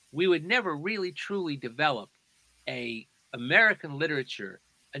knew we would never really truly develop a American literature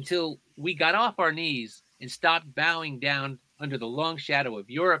until we got off our knees and stopped bowing down under the long shadow of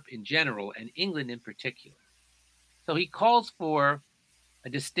Europe in general and England in particular. So he calls for a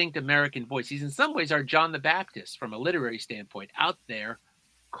distinct American voice. He's in some ways our John the Baptist from a literary standpoint, out there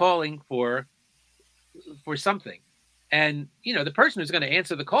calling for something. And, the person who's going to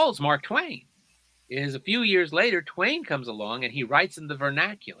answer the call is Mark Twain. A few years later, Twain comes along and he writes in the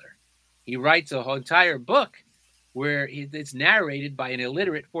vernacular. He writes a whole entire book where it's narrated by an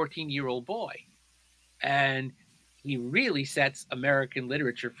illiterate 14-year-old boy. And he really sets American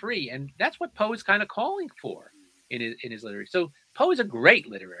literature free. And that's what Poe is kind of calling for in his literature. So Poe is a great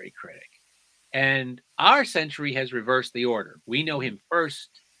literary critic. And our century has reversed the order. We know him first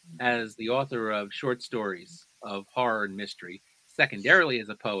as the author of short stories of horror and mystery, secondarily as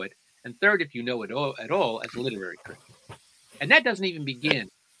a poet, and third, if you know it all, at all, as a literary critic. And that doesn't even begin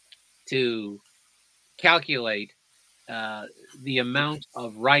to calculate the amount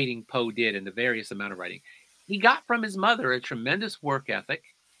of writing Poe did and the various amount of writing. He got from his mother a tremendous work ethic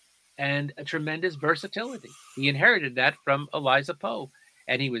and a tremendous versatility. He inherited that from Eliza Poe,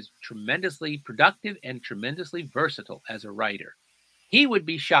 and he was tremendously productive and tremendously versatile as a writer. He would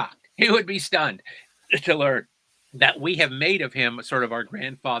be shocked, he would be stunned to learn that we have made of him sort of our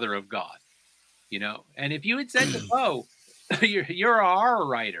grandfather of God, you know. And if you had said to Poe, you're a horror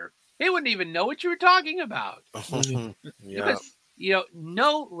writer, he wouldn't even know what you were talking about. Yeah. Because, you know,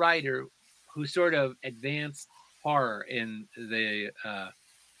 no writer who sort of advanced horror in the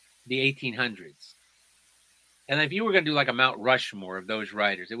 1800s. And if you were going to do like a Mount Rushmore of those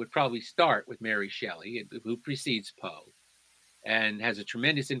writers, it would probably start with Mary Shelley, who precedes Poe and has a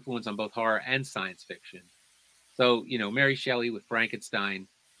tremendous influence on both horror and science fiction. So, you know, Mary Shelley with Frankenstein,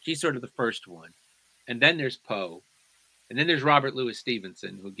 she's sort of the first one. And then there's Poe. And then there's Robert Louis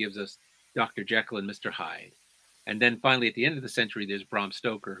Stevenson, who gives us Dr. Jekyll and Mr. Hyde. And then finally, at the end of the century, there's Bram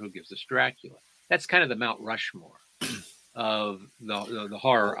Stoker, who gives us Dracula. That's kind of the Mount Rushmore of the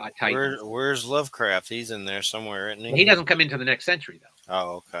horror type. Where's Lovecraft? He's in there somewhere, isn't he? He doesn't come into the next century, though.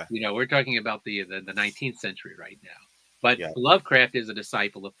 Oh, okay. You know, we're talking about the 19th century right now. But Yeah. Lovecraft is a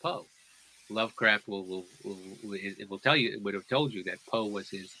disciple of Poe. Lovecraft will tell you, it would have told you that Poe was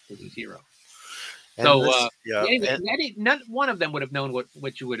his hero. And So this- not one of them would have known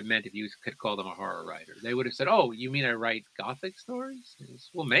what you would have meant if you could call them a horror writer. They would have said, "Oh, you mean I write Gothic stories?"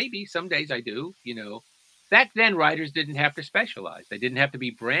 Well, maybe some days I do. You know, back then writers didn't have to specialize. They didn't have to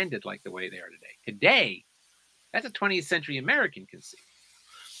be branded like the way they are today. Today, that's a 20th century American conceit,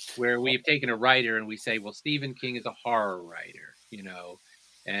 where we've taken a writer and we say, "Well, Stephen King is a horror writer," you know,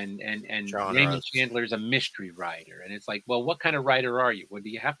 and Raymond Chandler is a mystery writer, and it's like, well, what kind of writer are you? Well, do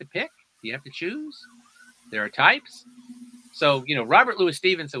you have to pick? Do you have to choose? There are types. So, you know, Robert Louis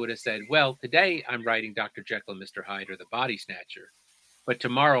Stevenson would have said, well, today I'm writing Dr. Jekyll and Mr. Hyde or The Body Snatcher, but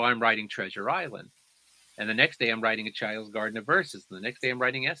tomorrow I'm writing Treasure Island. And the next day I'm writing A Child's Garden of Verses. And the next day I'm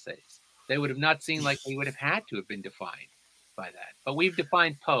writing essays. They would have not seemed like they would have had to have been defined by that. But we've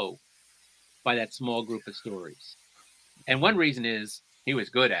defined Poe by that small group of stories. And one reason is he was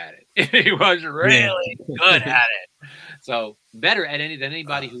good at it. He was really good at it. So better at than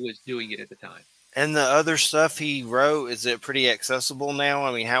anybody who was doing it at the time. And the other stuff he wrote, is it pretty accessible now?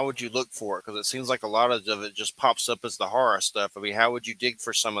 I mean, how would you look for it? Because it seems like a lot of it just pops up as the horror stuff. I mean, how would you dig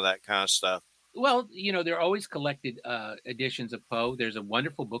for some of that kind of stuff? Well, you know, there are always collected editions of Poe. There's a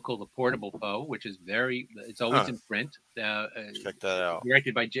wonderful book called The Portable Poe, which is it's always in print. Check that out.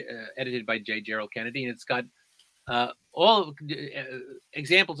 Edited by J. Gerald Kennedy, and it's got all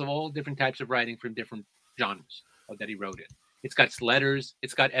examples of all different types of writing from different genres that he wrote in. It's got letters,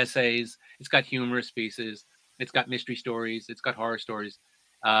 it's got essays, it's got humorous pieces, it's got mystery stories, it's got horror stories,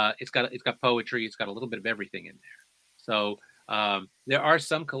 it's got poetry, it's got a little bit of everything in there. So there are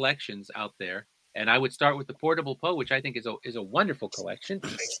some collections out there, and I would start with the Portable Poe, which I think is a wonderful collection.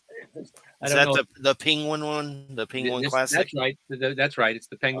 Is that the Penguin one, the Penguin Classic? That's right. That's right. It's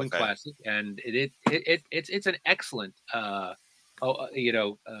the Penguin Classic, and it's an excellent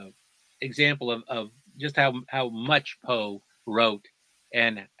example of just how much Poe wrote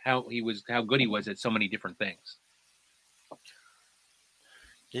and how good he was at so many different things.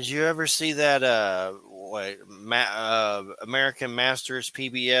 Did you ever see that American Masters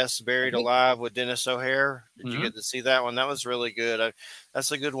PBS Buried Alive with Dennis O'Hare? Did you get to see that one? That was really good.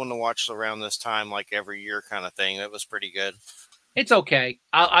 That's a good one to watch around this time, like every year kind of thing. It was pretty good. It's okay.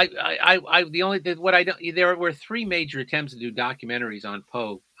 There were three major attempts to do documentaries on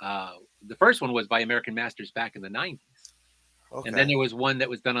Poe. The first one was by American Masters back in the 90s. Okay. And then there was one that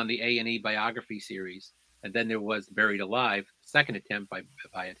was done on the A&E biography series. And then there was Buried Alive, second attempt by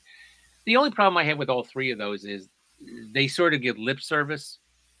it. The only problem I have with all three of those is they sort of give lip service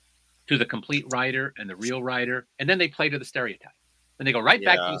to the complete writer and the real writer, and then they play to the stereotype. And they go right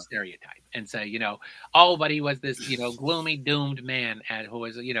back to the stereotype and say, but he was this, gloomy, doomed man who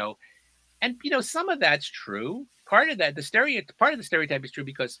was, and some of that's true. Part of the stereotype is true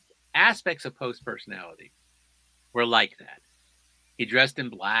because aspects of Poe's personality were like that. He dressed in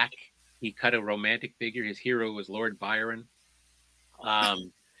black. He cut a romantic figure. His hero was Lord Byron.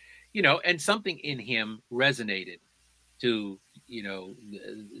 And something in him resonated to,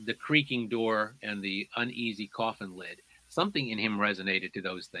 the creaking door and the uneasy coffin lid. Something in him resonated to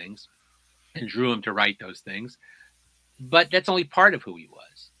those things and drew him to write those things. But that's only part of who he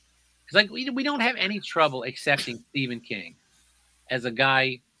was. It's like we don't have any trouble accepting Stephen King as a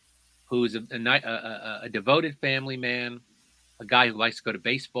guy who's a devoted family man, a guy who likes to go to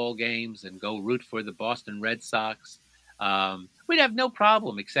baseball games and go root for the Boston Red Sox. We'd have no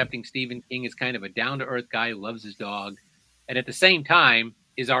problem accepting Stephen King as kind of a down-to-earth guy who loves his dog, and at the same time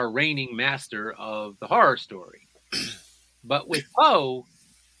is our reigning master of the horror story. But with Poe,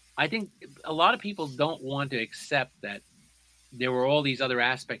 I think a lot of people don't want to accept that there were all these other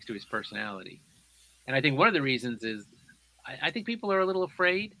aspects to his personality. And I think one of the reasons is I think people are a little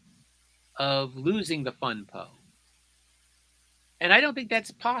afraid of losing the fun Poe. And I don't think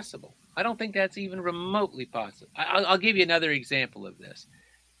that's possible. I don't think that's even remotely possible. I'll give you another example of this.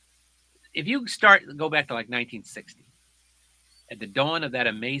 If you go back to like 1960, at the dawn of that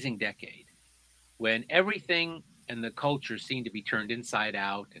amazing decade, when everything and the culture seemed to be turned inside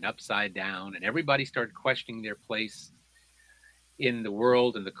out and upside down, and everybody started questioning their place in the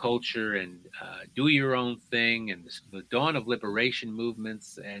world and the culture, and do your own thing, and the dawn of liberation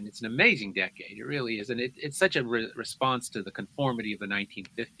movements. And it's an amazing decade. It really is. And it's such a response to the conformity of the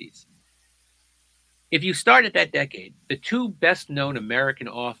 1950s. If you start at that decade, the two best known American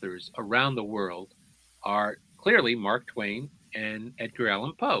authors around the world are clearly Mark Twain and Edgar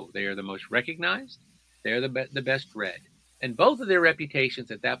Allan Poe. They are the most recognized. They're the best read. And both of their reputations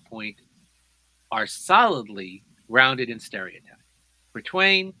at that point are solidly grounded in stereotype. For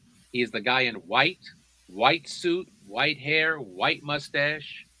Twain, he is the guy in white suit, white hair, white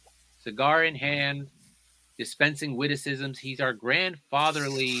mustache, cigar in hand, dispensing witticisms. He's our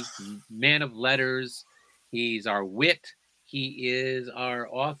grandfatherly man of letters. He's our wit. He is our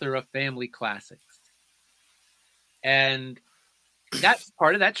author of family classics. And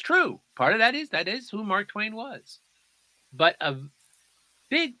that's true. Part of that is who Mark Twain was. But a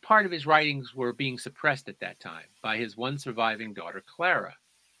big part of his writings were being suppressed at that time by his one surviving daughter, Clara,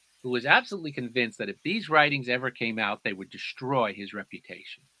 who was absolutely convinced that if these writings ever came out, they would destroy his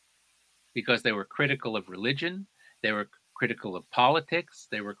reputation because they were critical of religion, they were critical of politics,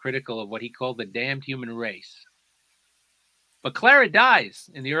 they were critical of what he called the damned human race. But Clara dies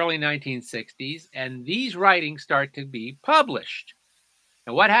in the early 1960s, and these writings start to be published.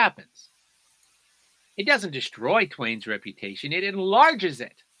 And what happens? It doesn't destroy Twain's reputation, it enlarges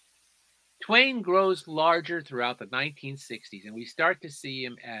it. Twain grows larger throughout the 1960s, and we start to see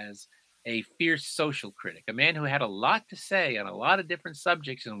him as a fierce social critic, a man who had a lot to say on a lot of different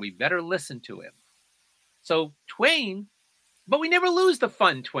subjects, and we better listen to him. So Twain, but we never lose the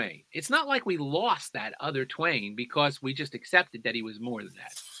fun Twain. It's not like we lost that other Twain because we just accepted that he was more than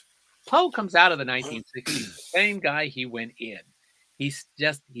that. Poe comes out of the 1960s, the same guy he went in. He's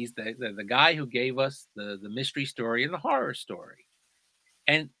the guy who gave us the mystery story and the horror story.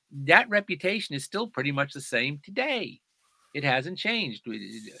 And that reputation is still pretty much the same today. It hasn't changed.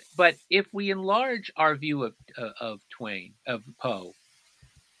 But if we enlarge our view of Poe,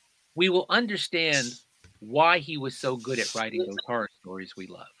 we will understand why he was so good at writing those horror stories we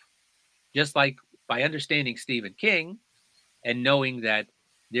love. Just like by understanding Stephen King and knowing that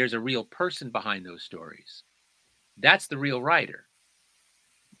there's a real person behind those stories. That's the real writer.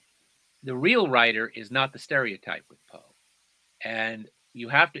 The real writer is not the stereotype with Poe. And you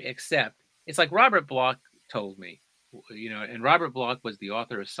have to accept, it's like Robert Bloch told me, and Robert Bloch was the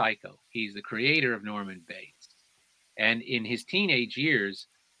author of Psycho. He's the creator of Norman Bates. And in his teenage years,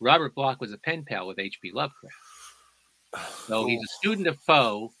 Robert Bloch was a pen pal with H.P. Lovecraft. So he's a student of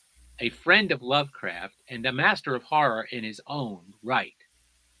Poe, a friend of Lovecraft, and a master of horror in his own right.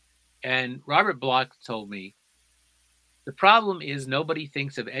 And Robert Bloch told me, the problem is nobody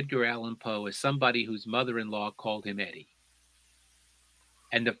thinks of Edgar Allan Poe as somebody whose mother-in-law called him Eddie.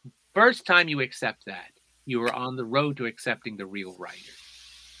 And the first time you accept that, you are on the road to accepting the real writer.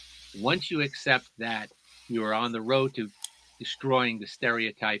 Once you accept that, you are on the road to destroying the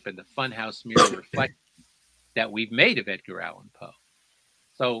stereotype and the funhouse mirror reflection that we've made of Edgar Allan Poe.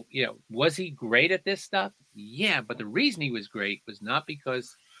 So, was he great at this stuff? Yeah, but the reason he was great was not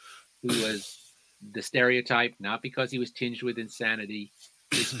because he was the stereotype, not because he was tinged with insanity.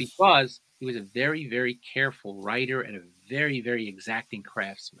 It's because he was a very, very careful writer and a very, very exacting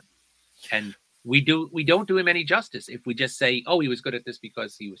craftsman. And we don't do him any justice if we just say, oh, he was good at this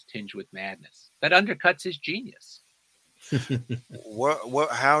because he was tinged with madness. That undercuts his genius.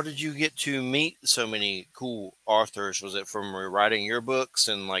 How did you get to meet so many cool authors? Was it from writing your books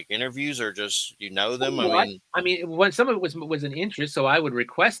and like interviews, or just them? I mean, when some of it was an interest, so I would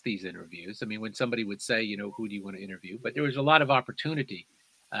request these interviews. I mean, when somebody would say, who do you want to interview? But there was a lot of opportunity.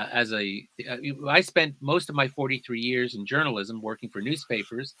 I spent most of my 43 years in journalism working for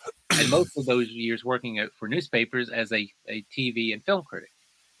newspapers, and most of those years working for newspapers as a TV and film critic.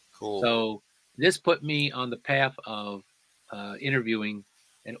 Cool. So this put me on the path of interviewing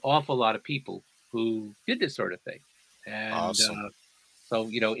an awful lot of people who did this sort of thing. And Awesome. so,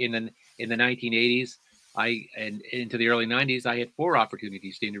 in the 1980s, and into the early 90s, I had 4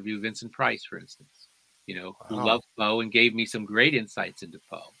 opportunities to interview Vincent Price, for instance, who Wow. loved Poe and gave me some great insights into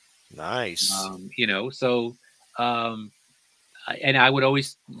Poe. Nice. So and I would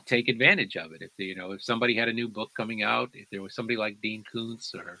always take advantage of it. If somebody had a new book coming out, if there was somebody like Dean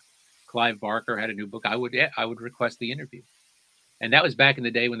Koontz or Clive Barker had a new book, I would request the interview. And that was back in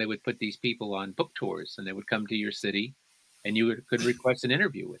the day when they would put these people on book tours, and they would come to your city, and you could request an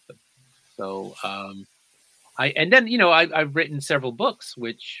interview with them. So I've written several books,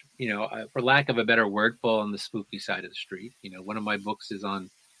 which for lack of a better word, fall on the spooky side of the street. One of my books is on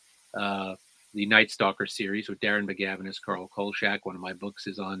the Night Stalker series with Darren McGavin as Carl Kolchak. One of my books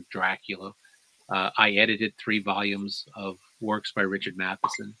is on Dracula. I edited 3 volumes of works by Richard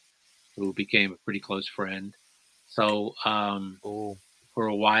Matheson, who became a pretty close friend. So for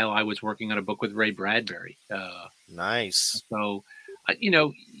a while, I was working on a book with Ray Bradbury. Nice. So,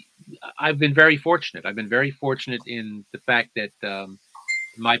 I've been very fortunate. I've been very fortunate in the fact that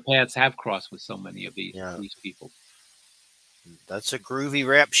my paths have crossed with so many of these people. That's a groovy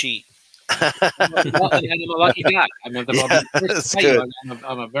rap sheet. I'm a lucky guy. I'm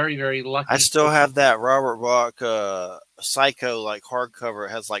a very, very lucky. I still have that Robert Bloch Psycho hardcover.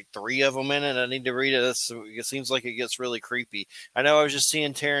 It has 3 of them in it. I need to read it. It seems like it gets really creepy. I know I was just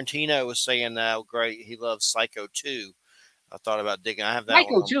seeing Tarantino was saying that great. He loves Psycho 2. I thought about digging. I have that.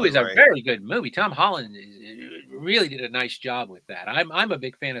 Psycho 2 is a very good movie. Tom Holland really did a nice job with that. I'm a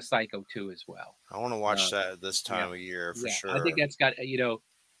big fan of Psycho 2 as well. I want to watch that this time of year for sure. I think that's got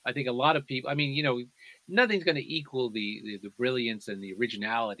I think a lot of people. Nothing's going to equal the brilliance and the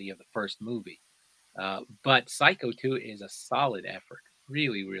originality of the first movie, but Psycho 2 is a solid effort.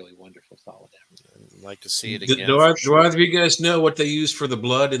 Really, really wonderful, solid effort. I'd like to see it again. Do either of you guys know what they used for the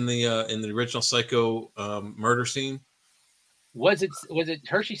blood in the original Psycho murder scene? Was it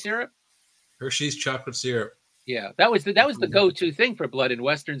Hershey syrup? Hershey's chocolate syrup. Yeah, that was the go-to thing for blood in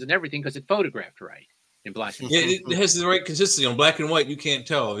westerns and everything because it photographed right in black and white. Yeah, it has the right consistency. On black and white, you can't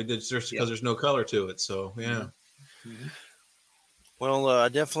tell because there's no color to it. So yeah. Mm-hmm. Well, I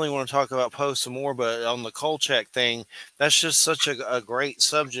definitely want to talk about Poe some more, but on the Kolchak thing, that's just such a great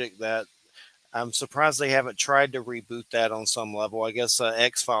subject that I'm surprised they haven't tried to reboot that on some level. I guess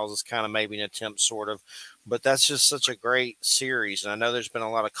X-Files is kind of maybe an attempt, sort of, but that's just such a great series. And I know there's been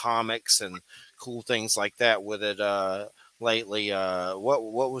a lot of comics and cool things like that with it lately.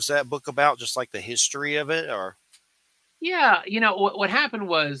 What was that book about? Just like the history of it, or? Yeah, what happened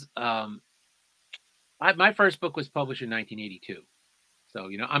was my first book was published in 1982. So,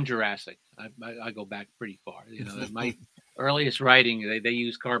 I'm Jurassic. I go back pretty far. My earliest writing, they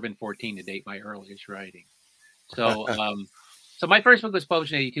use carbon-14 to date my earliest writing. So, so my first book was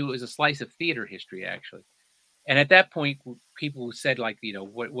published in 82. It was a slice of theater history, actually. And at that point, people said,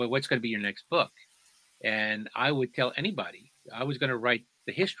 what's going to be your next book? And I would tell anybody I was going to write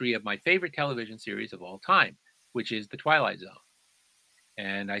the history of my favorite television series of all time, which is The Twilight Zone.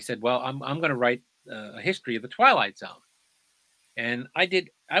 And I said, well, I'm going to write a history of The Twilight Zone. And I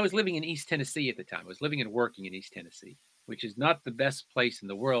was living in East Tennessee at the time. I was living and working in East Tennessee, which is not the best place in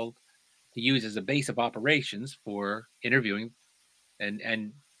the world to use as a base of operations for interviewing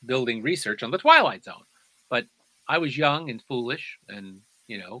and building research on the Twilight Zone. But I was young and foolish and,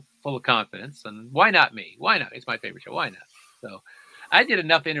 full of confidence. And why not me? Why not? It's my favorite show. Why not? So I did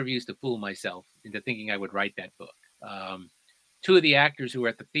enough interviews to fool myself into thinking I would write that book. 2 of the actors who were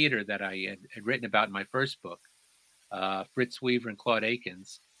at the theater that I had written about in my first book, Fritz Weaver and Claude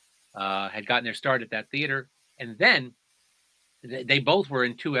Akins, had gotten their start at that theater. And then they both were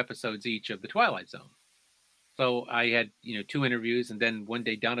in 2 episodes each of The Twilight Zone. So I had, 2 interviews. And then one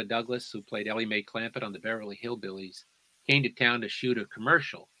day, Donna Douglas, who played Ellie Mae Clampett on the Beverly Hillbillies, came to town to shoot a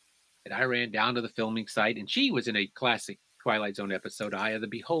commercial. And I ran down to the filming site, and she was in a classic Twilight Zone episode, Eye of the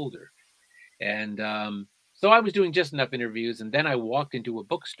Beholder. And so I was doing just enough interviews. And then I walked into a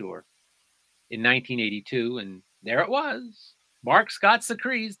bookstore in 1982, and there it was, Mark Scott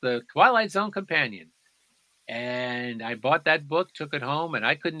Secre's The Twilight Zone Companion. And I bought that book, took it home, and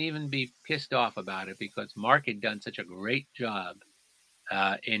I couldn't even be pissed off about it because Mark had done such a great job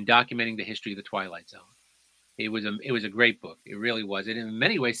in documenting the history of the Twilight Zone. It was a great book. It really was. It in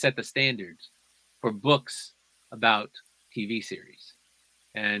many ways set the standards for books about TV series.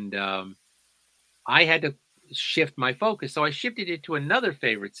 And I had to shift my focus. So I shifted it to another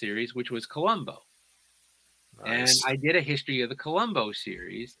favorite series, which was Columbo. Nice. And I did a history of the Columbo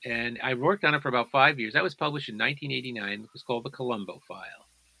series, and I worked on it for about 5 years. That was published in 1989. It was called The Columbo File.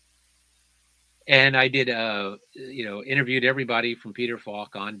 And I did, interviewed everybody from Peter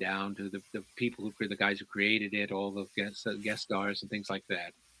Falk on down to the people the guys who created it, all the guest stars and things like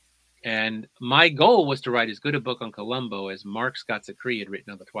that. And my goal was to write as good a book on Columbo as Mark Scott Zachary had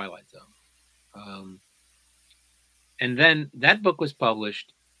written on the Twilight Zone. And then that book was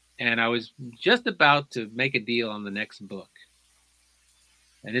published, and I was just about to make a deal on the next book.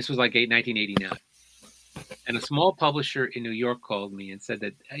 And this was like 1989. And a small publisher in New York called me and said,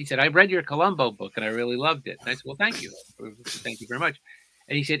 I read your Columbo book and I really loved it. And I said, well, thank you. Thank you very much.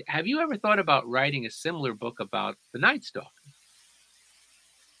 And he said, have you ever thought about writing a similar book about the Night Stalker?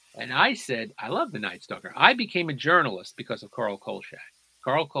 And I said, I love the Night Stalker. I became a journalist because of Carl Kolchak.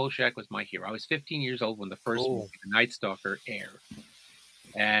 Carl Kolchak was my hero. I was 15 years old when the first movie, The Night Stalker, aired.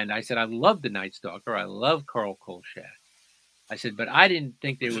 And I said, I love the Night Stalker. I love Carl Kolchak. I said, but I didn't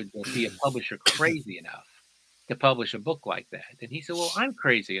think there would be a publisher crazy enough to publish a book like that. And he said, well, I'm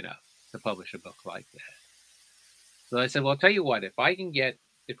crazy enough to publish a book like that. So I said, well, I'll tell you what, if I can get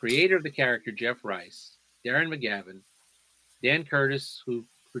the creator of the character, Jeff Rice, Darren McGavin, Dan Curtis, who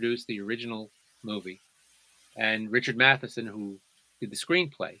produced the original movie, and Richard Matheson, who did the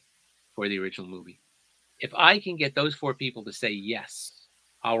screenplay for the original movie, if I can get those four people to say yes,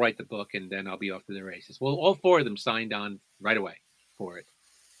 I'll write the book and then I'll be off to the races. Well, all four of them signed on right away for it.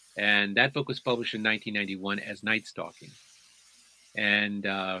 And that book was published in 1991 as Night Stalking. And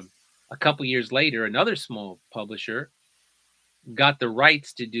a couple years later, another small publisher got the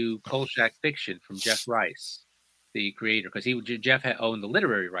rights to do Kolchak fiction from Jeff Rice, the creator, because Jeff had owned the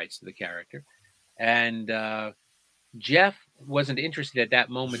literary rights to the character. And Jeff wasn't interested at that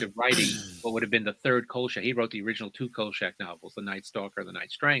moment of writing what would have been the third Kolchak. He wrote the original two Kolchak novels, The Night Stalker and The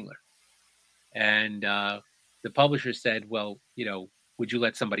Night Strangler. And the publisher said, well, would you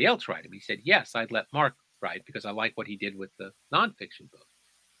let somebody else write him? He said, yes, I'd let Mark write because I like what he did with the nonfiction book.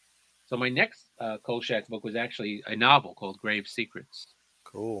 So my next Kolchak book was actually a novel called Grave Secrets.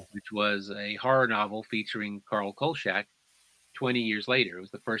 Cool. Which was a horror novel featuring Carl Kolchak 20 years later. It was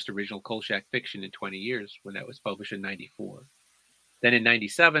the first original Kolchak fiction in 20 years when that was published in 94. Then in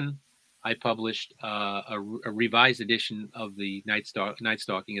 97, I published a revised edition of the Night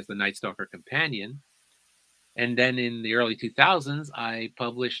Stalking as the Night Stalker Companion. And then in the early 2000s, I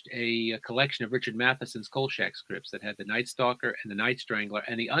published a collection of Richard Matheson's Kolchak scripts that had the Night Stalker and the Night Strangler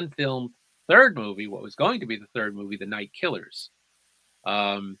and the unfilmed third movie, what was going to be the third movie, The Night Killers.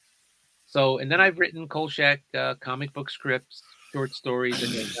 And then I've written Kolchak comic book scripts, short stories,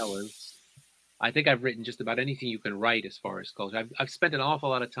 and novellas. I think I've written just about anything you can write as far as Kolchak. I've spent an awful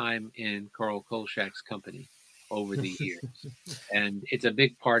lot of time in Carl Kolchak's company over the years, and it's a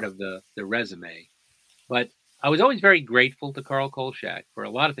big part of the resume. But I was always very grateful to Carl Kolchak for a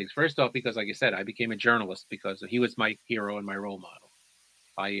lot of things. First off, because, like I said, I became a journalist because he was my hero and my role model.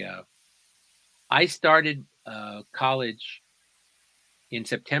 I started college in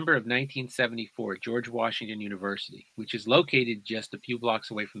September of 1974 at George Washington University, which is located just a few blocks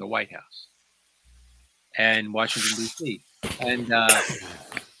away from the White House and Washington, D.C. And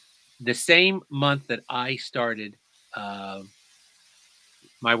the same month that I started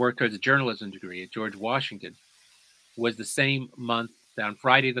my work towards a journalism degree at George Washington was the same month that on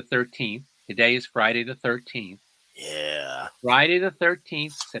Friday the 13th, today is Friday the 13th. Yeah. Friday the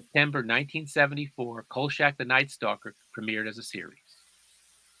 13th, September 1974, Kolchak the Night Stalker premiered as a series.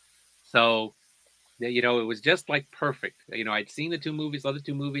 So, it was just like perfect. I'd seen the other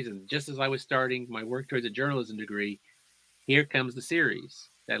two movies, and just as I was starting my work towards a journalism degree, here comes the series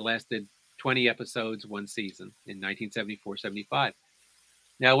that lasted 20 episodes, one season in 1974-75.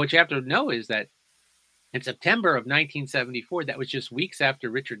 Now, what you have to know is that in September of 1974, that was just weeks after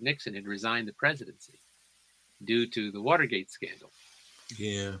Richard Nixon had resigned the presidency due to the Watergate scandal.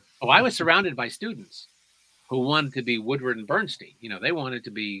 Yeah. Oh, I was surrounded by students who wanted to be Woodward and Bernstein. They wanted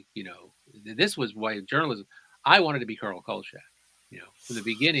to be, this was why journalism. I wanted to be Carl Kolchak. From the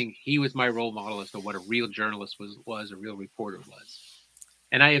beginning, he was my role model as to what a real journalist was, a real reporter was.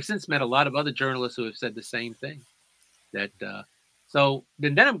 And I have since met a lot of other journalists who have said the same thing. So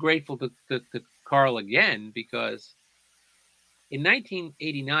then I'm grateful to Carl again, because in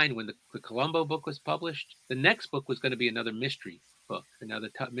 1989, when the Columbo book was published, the next book was going to be another mystery book, another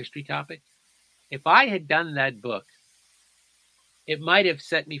mystery topic. If I had done that book, it might have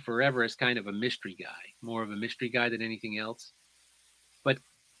set me forever as kind of a mystery guy, more of a mystery guy than anything else. But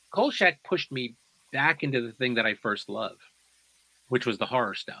Kolchak pushed me back into the thing that I first loved, which was the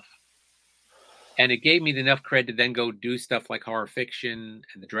horror stuff. And it gave me enough cred to then go do stuff like horror fiction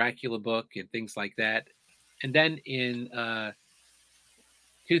and the Dracula book and things like that. And then in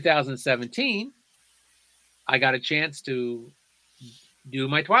 2017, I got a chance to do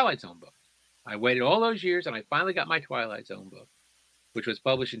my Twilight Zone book. I waited all those years, and I finally got my Twilight Zone book, which was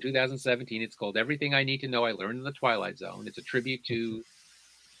published in 2017. It's called Everything I Need to Know I Learned in the Twilight Zone. It's a tribute to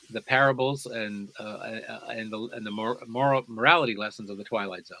the parables and the morality lessons of the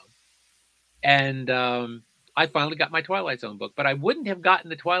Twilight Zone. And I finally got my Twilight Zone book, but I wouldn't have gotten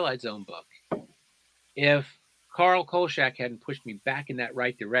the Twilight Zone book if Carl Kolchak hadn't pushed me back in that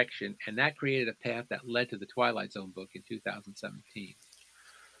right direction, and that created a path that led to the Twilight Zone book in 2017.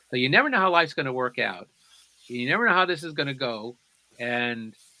 So you never know how life's going to work out. You never know how this is going to go.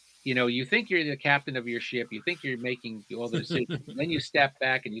 And, you know, you think you're the captain of your ship. You think you're making all the decisions. Then you step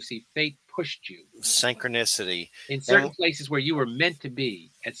back and you see fate pushed you. Synchronicity. In certain places where you were meant to be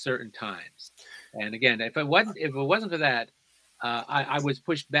at certain times. And again, if it wasn't for that, I was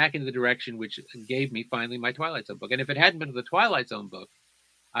pushed back into the direction which gave me finally my Twilight Zone book. And if it hadn't been for the Twilight Zone book,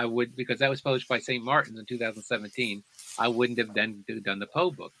 I would, because that was published by St. Martin's in 2017, I wouldn't have then done the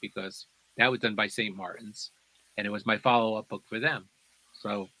Poe book, because that was done by St. Martin's, and it was my follow-up book for them.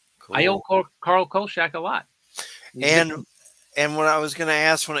 So cool. I owe Carl Kolchak a lot. And what I was going to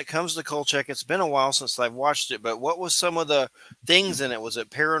ask, when it comes to Kolchak, it's been a while since I've watched it, but what was some of the things in it? Was it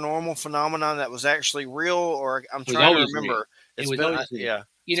paranormal phenomenon that was actually real, or I'm trying to remember? It's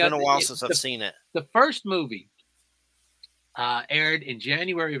been a while since I've seen it. The first movie aired in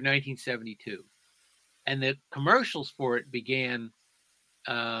January of 1972, and the commercials for it began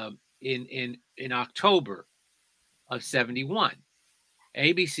in October of 71.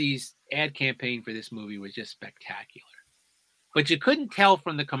 ABC's ad campaign for this movie was just spectacular. But you couldn't tell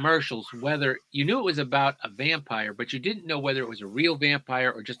from the commercials whether, you knew it was about a vampire, but you didn't know whether it was a real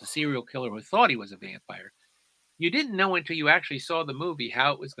vampire or just a serial killer who thought he was a vampire. You didn't know until you actually saw the movie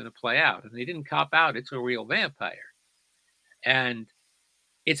how it was going to play out. And they didn't cop out, it's a real vampire. And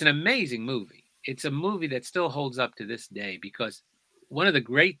it's an amazing movie. It's a movie that still holds up to this day, because one of the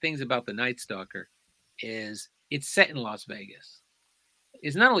great things about The Night Stalker is it's set in Las Vegas.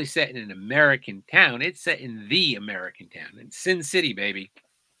 It's not only set in an American town, it's set in the American town, in Sin City, baby.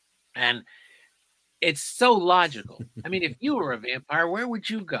 And it's so logical. I mean, if you were a vampire, where would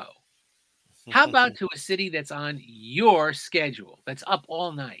you go? How about to a city that's on your schedule, that's up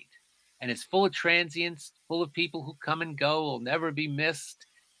all night, and it's full of transients, full of people who come and go, will never be missed?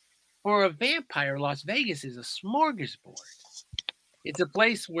 For a vampire, Las Vegas is a smorgasbord. It's a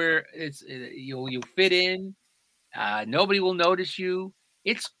place where you'll fit in. Nobody will notice you.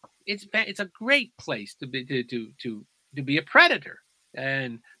 It's a great place to be a predator.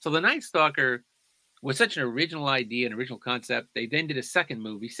 And so The Night Stalker was such an original idea, an original concept. They then did a second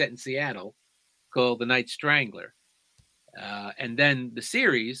movie set in Seattle called The Night Strangler. And then the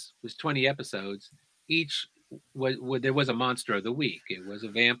series was 20 episodes. Each there was a monster of the week. It was a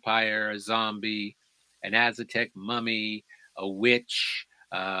vampire, a zombie, an Aztec mummy, a witch,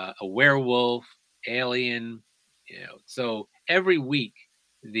 a werewolf, alien. You know, so every week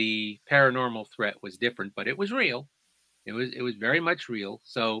the paranormal threat was different, but it was real. It was very much real.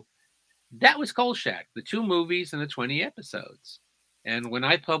 So that was Kolchak, the 2 movies and the 20 episodes. And when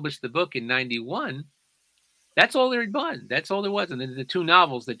I published the book in 91, that's all there had been. That's all there was. And then the 2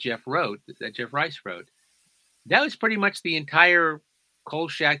 novels that Jeff Rice wrote, that was pretty much the entire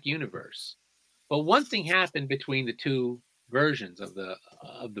Kolchak universe. But one thing happened between the 2 versions of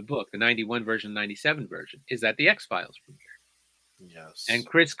the book, the 91 version, 97 version, is that the X-Files premiered. Yes. And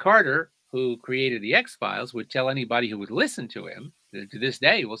Chris Carter, who created the X-Files, would tell anybody who would listen to him, to this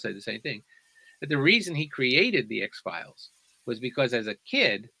day will say the same thing, that the reason he created the X-Files was because as a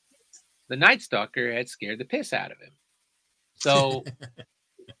kid, the Night Stalker had scared the piss out of him. So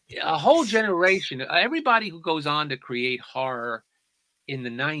a whole generation, everybody who goes on to create horror in the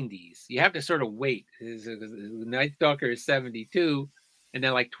 90s, you have to sort of wait. The Night Stalker is 72, and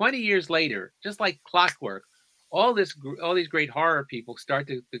then like 20 years later, just like clockwork, all these great horror people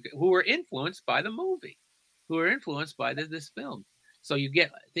who were influenced by the movie, who were influenced by this film. So you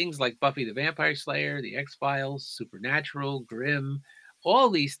get things like Buffy the Vampire Slayer, the X-Files, Supernatural, Grimm. All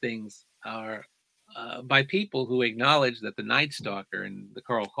these things are by people who acknowledge that the Night Stalker and the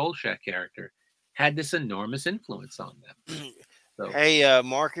Carl Kolchak character had this enormous influence on them. So, hey,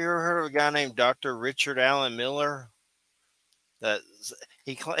 Mark, you ever heard of a guy named Dr. Richard Allen Miller? That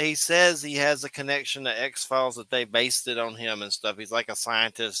he says he has a connection to X-Files, that they based it on him and stuff. He's like a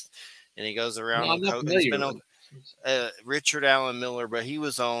scientist, and he goes around. He's been on Richard Allen Miller, but he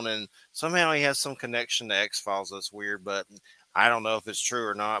was on, and somehow he has some connection to X-Files. That's weird, but I don't know if it's true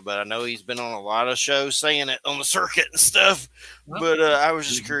or not. But I know he's been on a lot of shows saying it on the circuit and stuff. But I was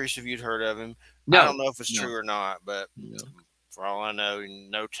just curious if you'd heard of him. I don't know if it's true or not, but For all I know,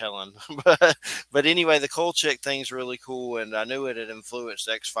 no telling. but anyway, the Kolchak thing's really cool, and I knew it had influenced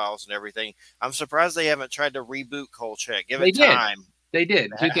X-Files and everything. I'm surprised they haven't tried to reboot Kolchak. Give They it did. time. They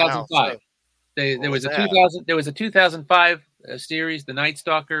did. How 2005. so? There What was was a that? 2000. There was a 2005 series, The Night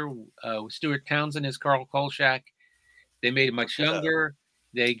Stalker, with Stuart Townsend as Carl Kolchak. They made it much Look it up. younger.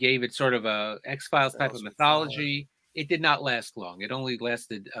 They gave it sort of a X-Files type of 2005. mythology. It did not last long. It only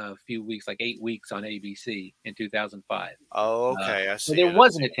lasted a few weeks, like 8 weeks on ABC in 2005. Oh, okay. I So see there it.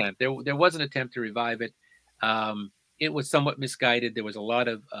 was an attempt. There was an attempt to revive it. It was somewhat misguided. There was a lot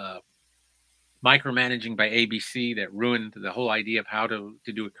of micromanaging by ABC that ruined the whole idea of how to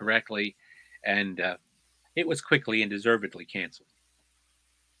do it correctly, and it was quickly and deservedly canceled.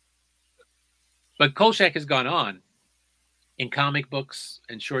 But Kolchak has gone on in comic books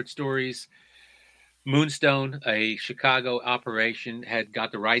and short stories. Moonstone, a Chicago operation, had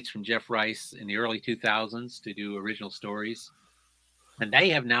got the rights from Jeff Rice in the early 2000s to do original stories. And they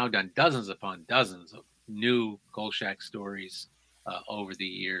have now done dozens upon dozens of new Kolchak stories over the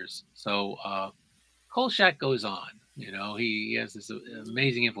years. So Kolchak goes on. You know, he has this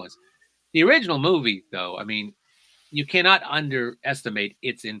amazing influence. The original movie, though, I mean, you cannot underestimate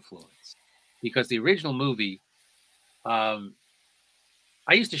its influence, because the original movie,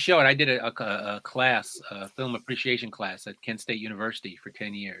 I used to show it. I did a class, a film appreciation class at Kent State University for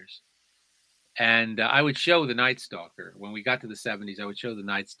 10 years. And I would show The Night Stalker. When we got to the 70s, I would show The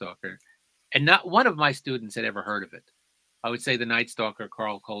Night Stalker. And not one of my students had ever heard of it. I would say The Night Stalker,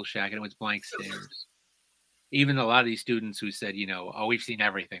 Carl Kolchak, and it was blank stares. Even a lot of these students who said, you know, oh, we've seen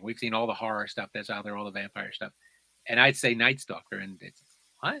everything. We've seen all the horror stuff that's out there, all the vampire stuff. And I'd say Night Stalker, and it's,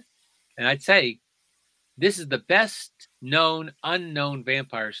 what? And I'd say, this is the best known, unknown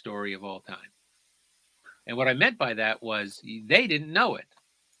vampire story of all time. And what I meant by that was they didn't know it,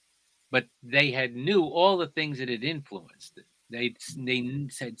 but they had knew all the things that had influenced it. They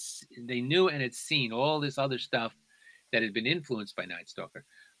said they knew and had seen all this other stuff that had been influenced by Night Stalker.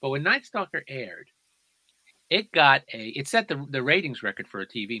 But when Night Stalker aired, it set the ratings record for a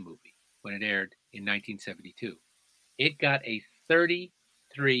TV movie when it aired in 1972. It got a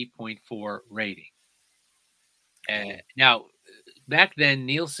 33.4 rating. Now, back then,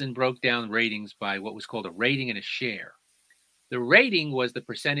 Nielsen broke down ratings by what was called a rating and a share. The rating was the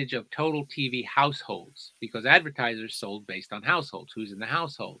percentage of total TV households, because advertisers sold based on households, who's in the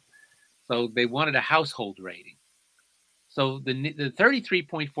household. So they wanted a household rating. So the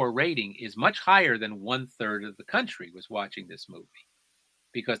 33.4 rating is much higher than 1/3 of the country was watching this movie,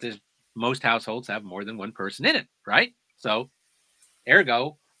 because most households have more than one person in it, right? So,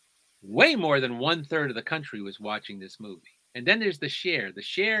 ergo, way more than 1/3 of the country was watching this movie. And then there's the share. The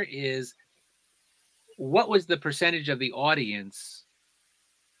share is what was the percentage of the audience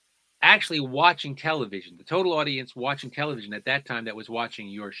actually watching television, the total audience watching television at that time that was watching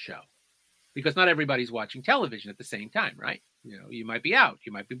your show. Because not everybody's watching television at the same time, right? You know, you might be out,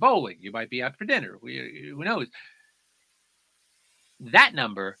 you might be bowling, you might be out for dinner. Who knows? That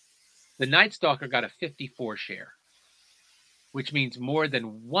number, The Night Stalker got a 54 share, which means more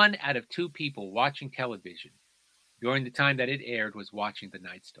than 1 out of 2 people watching television during the time that it aired was watching The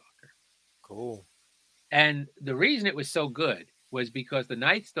Night Stalker. Cool. And the reason it was so good was because The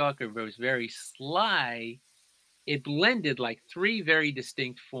Night Stalker was very sly. It blended like 3 very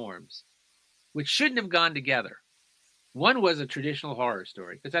distinct forms, which shouldn't have gone together. One was a traditional horror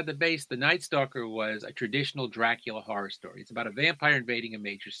story, because at the base, The Night Stalker was a traditional Dracula horror story. It's about a vampire invading a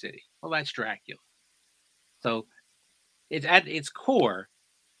major city. Well, that's Dracula. So it's at its core,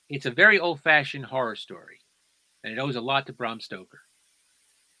 it's a very old-fashioned horror story, and it owes a lot to Bram Stoker.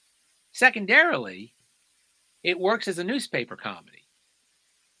 Secondarily, it works as a newspaper comedy,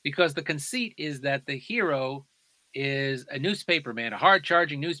 because the conceit is that the hero is a newspaper man, a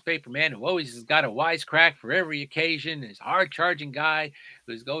hard-charging newspaper man who always has got a wisecrack for every occasion. Is a hard-charging guy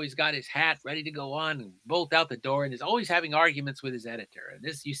who's always got his hat ready to go on and bolt out the door, and is always having arguments with his editor. And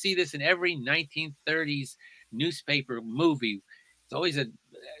this, you see this in every 1930s newspaper movie. It's always a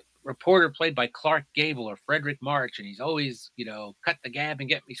reporter played by Clark Gable or Frederick March, and he's always, you know, cut the gab and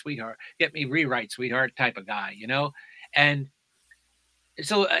get me, sweetheart, get me rewrite, sweetheart type of guy, you know. And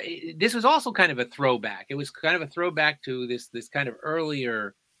so this was also kind of a throwback. It was kind of a throwback to this kind of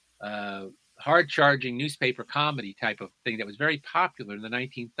earlier hard-charging newspaper comedy type of thing that was very popular in the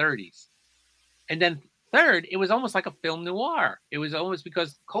 1930s. And then third, it was almost like a film noir. It was almost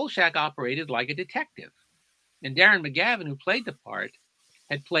because Kolchak operated like a detective. And Darren McGavin, who played the part,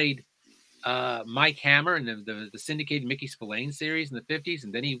 had played Mike Hammer in the syndicated Mickey Spillane series in the 50s,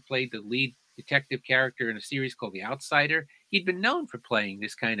 and then he played the lead detective character in a series called The Outsider. He'd been known for playing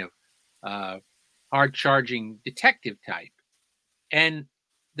this kind of hard-charging detective type. And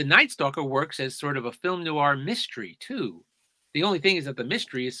The Night Stalker works as sort of a film noir mystery too. The only thing is that the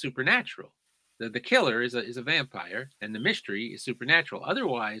mystery is supernatural. The killer is a vampire, and the mystery is supernatural.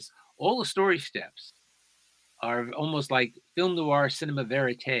 Otherwise, all the story steps are almost like film noir cinema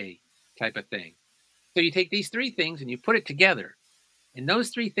verite type of thing. So you take these three things and you put it together. And those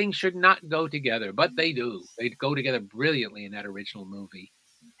three things should not go together, but they do. They go together brilliantly in that original movie.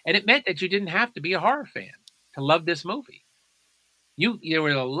 And it meant that you didn't have to be a horror fan to love this movie. There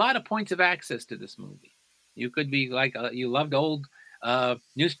were a lot of points of access to this movie. You could be like you loved old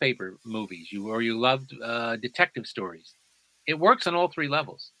newspaper movies, you loved detective stories. It works on all three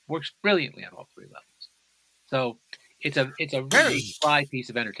levels. Works brilliantly on all three levels. So it's a very fly piece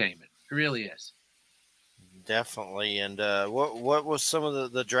of entertainment. It really is. Definitely. And what was some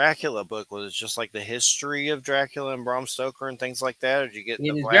of the Dracula book? Was it just like the history of Dracula and Bram Stoker and things like that? Or did you get It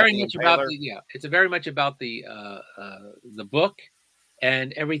the is Vlad very the much about Impaler? it's very much about the book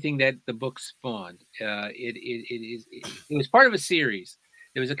and everything that the book spawned. It was part of a series.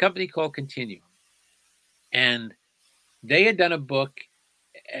 There was a company called Continuum, and they had done a book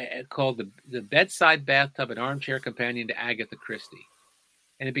called the Bedside Bathtub and Armchair Companion to Agatha Christie,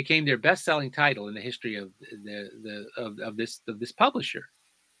 and it became their best-selling title in the history of this publisher.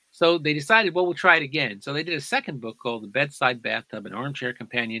 So they decided, well, we'll try it again. So they did a second book called The Bedside Bathtub and Armchair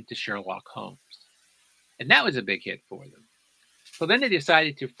Companion to Sherlock Holmes, and that was a big hit for them. So then they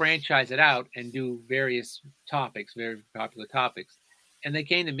decided to franchise it out and do various topics, very popular topics. And they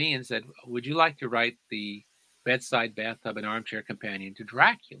came to me and said, would you like to write the Bedside Bathtub and Armchair Companion to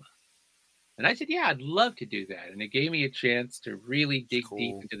Dracula? And I said, yeah, I'd love to do that. And it gave me a chance to really dig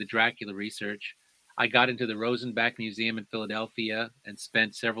deep into the Dracula research. I got into the Rosenbach Museum in Philadelphia and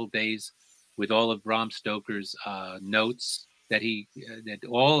spent several days with all of Bram Stoker's notes that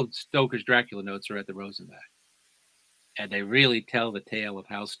all of Stoker's Dracula notes are at the Rosenbach. And they really tell the tale of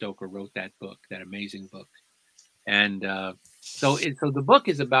how Stoker wrote that book, that amazing book. And so the book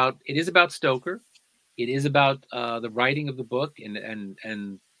is about Stoker. It is about the writing of the book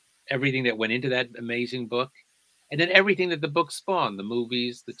and everything that went into that amazing book, and then everything that the book spawned, the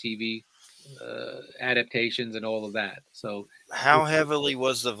movies, the TV adaptations, and all of that. So How heavily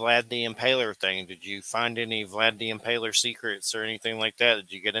was the Vlad the Impaler thing? Did you find any Vlad the Impaler secrets or anything like that?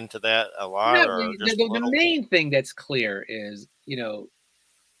 Did you get into that a lot or just a the little? main thing that's clear is,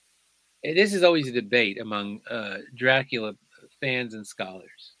 this is always a debate among Dracula fans and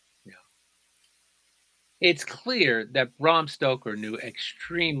scholars. It's clear that Bram Stoker knew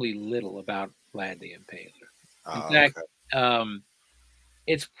extremely little about Vlad the Impaler. In fact,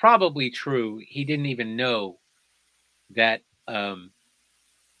 it's probably true he didn't even know that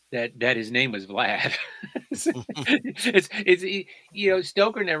that his name was Vlad.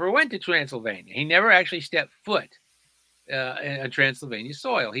 Stoker never went to Transylvania. He never actually stepped foot on Transylvania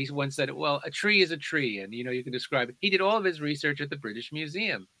soil. He once said, well, a tree is a tree, and you can describe it. He did all of his research at the British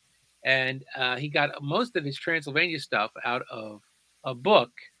Museum, and he got most of his Transylvania stuff out of a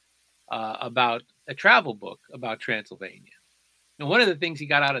book about a travel book about Transylvania. And one of the things he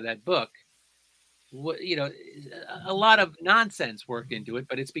got out of that book, a lot of nonsense worked into it,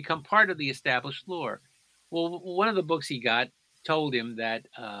 but it's become part of the established lore. Well, one of the books he got told him that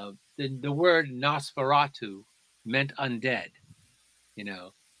the word Nosferatu meant undead.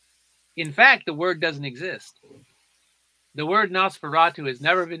 In fact, the word doesn't exist. The word Nosferatu has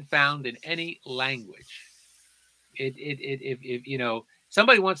never been found in any language. If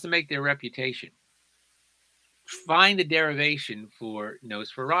somebody wants to make their reputation, find the derivation for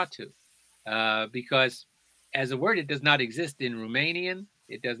Nosferatu, because as a word, it does not exist in Romanian.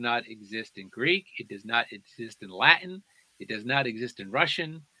 It does not exist in Greek. It does not exist in Latin. It does not exist in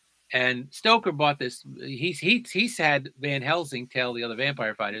Russian. And Stoker bought this. He's had Van Helsing tell the other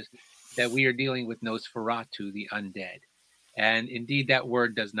vampire fighters that we are dealing with Nosferatu, the undead. And indeed, that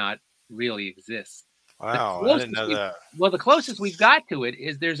word does not really exist. Wow, I didn't know that. Well, the closest we've got to it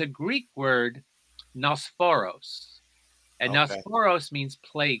is there's a Greek word, Nosphoros. And Nosphoros means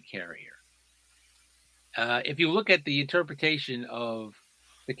plague carrier. If you look at the interpretation of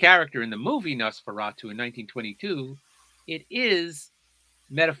the character in the movie Nosferatu in 1922, it is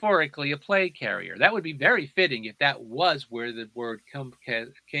metaphorically a plague carrier. That would be very fitting if that was where the word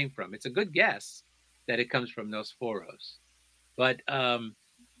came from. It's a good guess that it comes from Nosphoros. But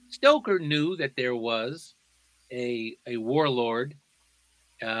Stoker knew that there was a warlord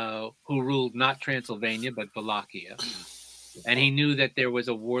who ruled not Transylvania, but Wallachia. And he knew that there was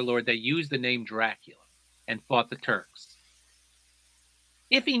a warlord that used the name Dracula and fought the Turks.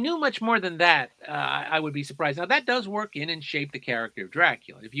 If he knew much more than that, I would be surprised. Now, that does work in and shape the character of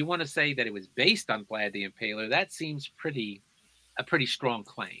Dracula. If you want to say that it was based on Vlad the Impaler, that seems pretty a pretty strong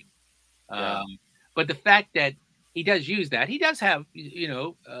claim. Yeah. But the fact that he does use that, he does have,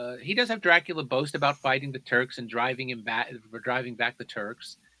 he does have Dracula boast about fighting the Turks and driving back the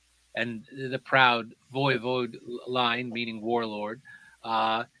Turks, and the proud voivode line, meaning warlord.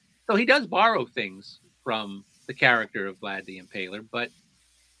 So he does borrow things from the character of Vlad the Impaler, but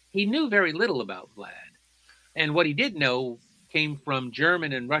he knew very little about Vlad. And what he did know came from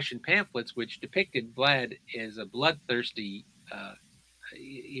German and Russian pamphlets, which depicted Vlad as a bloodthirsty,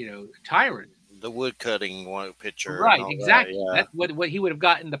 tyrant. The woodcutting one picture and Right, all that. exactly. Yeah. That's what he would have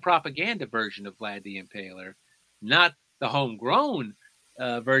gotten, the propaganda version of Vlad the Impaler, not the homegrown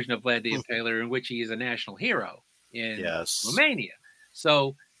version of Vlad the Impaler, in which he is a national hero in Yes. Romania.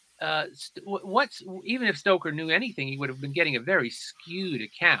 So, even if Stoker knew anything, he would have been getting a very skewed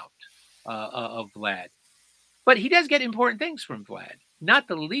account of Vlad. But he does get important things from Vlad, not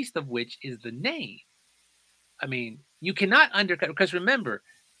the least of which is the name. I mean, you cannot undercut, because remember,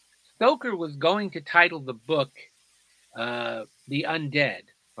 Stoker was going to title the book The Undead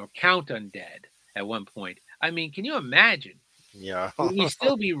or Count Undead at one point. I mean, can you imagine? Yeah. Would he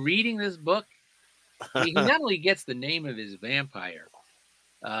still be reading this book? He not only gets the name of his vampire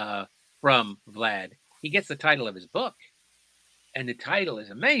from Vlad, he gets the title of his book. And the title is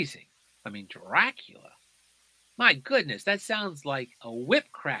amazing. I mean, Dracula. My goodness, that sounds like a whip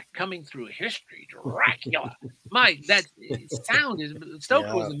crack coming through history. Dracula. That sound is,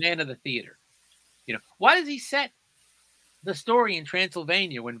 Stoker was a man of the theater. Why does he set the story in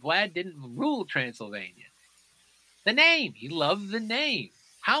Transylvania when Vlad didn't rule Transylvania? The name. He loved the name.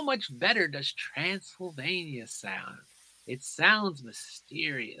 How much better does Transylvania sound? It sounds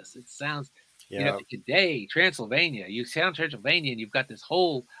mysterious. It sounds, today, Transylvania, you sound Transylvania and you've got this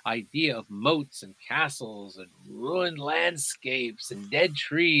whole idea of moats and castles and ruined landscapes and dead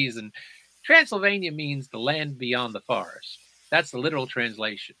trees. And Transylvania means the land beyond the forest. That's the literal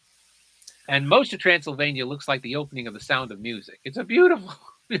translation. And most of Transylvania looks like the opening of The Sound of Music. It's a beautiful,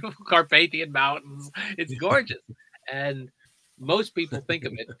 beautiful Carpathian mountains. It's gorgeous. And most people think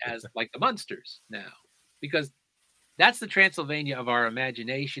of it as like the Munsters now, because that's the Transylvania of our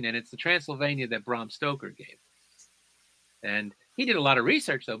imagination, and it's the Transylvania that Bram Stoker gave. And he did a lot of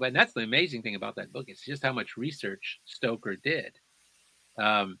research, though, and that's the amazing thing about that book. It's just how much research Stoker did,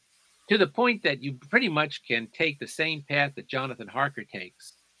 to the point that you pretty much can take the same path that Jonathan Harker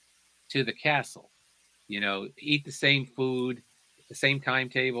takes to the castle. Eat the same food, the same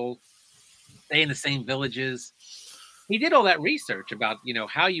timetable, stay in the same villages. He did all that research about,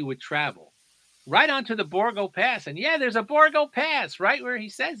 how you would travel right onto the Borgo Pass. And there's a Borgo Pass right where he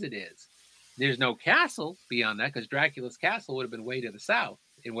says it is. There's no castle beyond that, because Dracula's castle would have been way to the south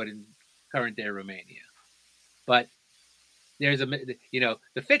in current day Romania. But there's the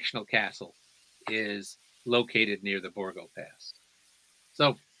fictional castle is located near the Borgo Pass.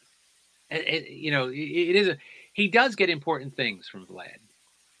 So, it is he does get important things from Vlad,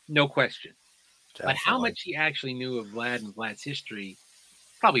 no question. Definitely. But how much he actually knew of Vlad and Vlad's history,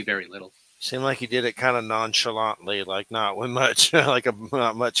 probably very little. Seemed like he did it kind of nonchalantly, like not with much,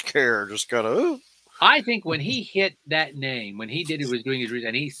 not much care, just kind of. Ooh. I think when he hit that name, when he was doing his research,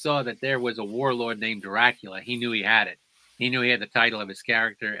 and he saw that there was a warlord named Dracula, he knew he had it. He knew he had the title of his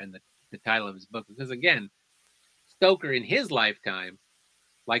character and the title of his book. Because again, Stoker in his lifetime,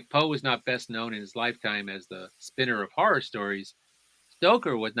 like Poe was not best known in his lifetime as the spinner of horror stories,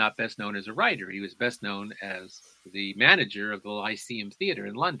 Stoker was not best known as a writer. He was best known as the manager of the Lyceum Theatre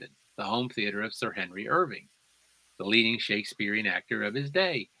in London, the home theater of Sir Henry Irving, the leading Shakespearean actor of his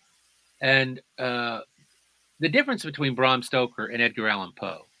day. And the difference between Bram Stoker and Edgar Allan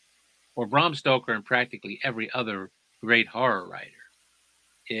Poe, or Bram Stoker and practically every other great horror writer,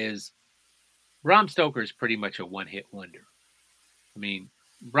 is Bram Stoker is pretty much a one-hit wonder. I mean,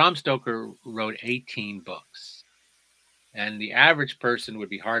 Bram Stoker wrote 18 books. And the average person would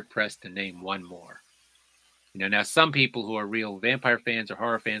be hard-pressed to name one more. Now some people who are real vampire fans or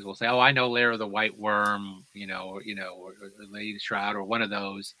horror fans will say, "Oh, I know Lair of the White Worm, or Lady Shroud, or one of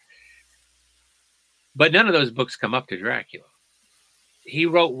those." But none of those books come up to Dracula. He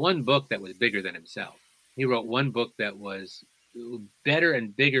wrote one book that was bigger than himself. He wrote one book that was better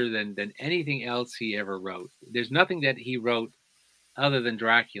and bigger than anything else he ever wrote. There's nothing that he wrote other than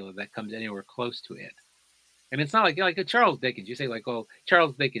Dracula that comes anywhere close to it. And it's not like a Charles Dickens. You say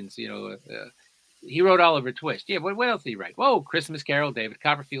Charles Dickens, he wrote Oliver Twist. Yeah, what else did he write? Whoa, Christmas Carol, David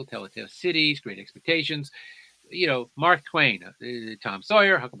Copperfield, Telltale Cities, Great Expectations. Mark Twain, Tom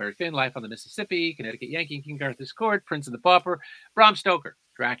Sawyer, Huckleberry Finn, Life on the Mississippi, Connecticut Yankee, King Arthur's Court, Prince and the Pauper, Bram Stoker,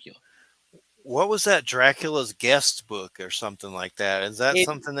 Dracula. What was that Dracula's Guest book or something like that? Is that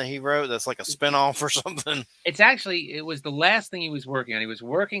something that he wrote that's like a spinoff or something? It was the last thing he was working on. He was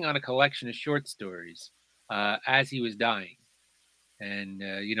working on a collection of short stories as he was dying. And,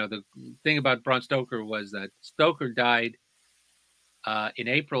 the thing about Bram Stoker was that Stoker died in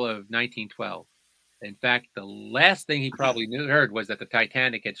April of 1912. In fact, the last thing he probably heard was that the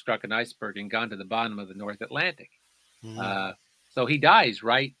Titanic had struck an iceberg and gone to the bottom of the North Atlantic. So he dies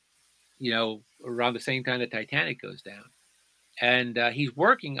right, around the same time the Titanic goes down. And he's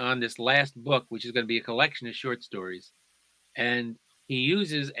working on this last book, which is going to be a collection of short stories. And he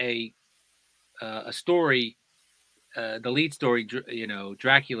uses a story, the lead story,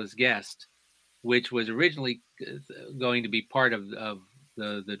 Dracula's Guest, which was originally going to be part of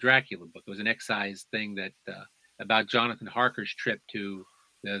the Dracula book. It was an excise thing that about Jonathan Harker's trip to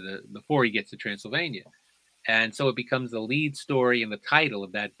before he gets to Transylvania. And so it becomes the lead story and the title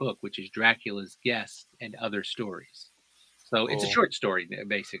of that book, which is Dracula's Guest and Other Stories. So It's a short story,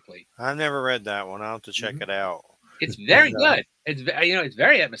 basically. I've never read that one. I'll have to check it out. It's very good. It's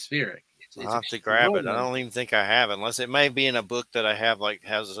very atmospheric. I'll have to grab it. I don't even think I have it, unless it may be in a book that I have, like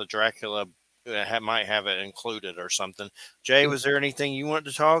has a Dracula. Might have it included or something. Jay, was there anything you wanted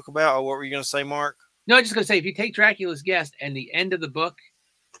to talk about, or what were you going to say, Mark? No, I'm just going to say, if you take Dracula's Guest and the end of the book,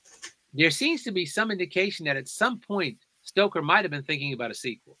 there seems to be some indication that at some point Stoker might have been thinking about a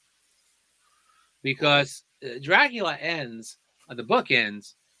sequel, because Dracula ends, the book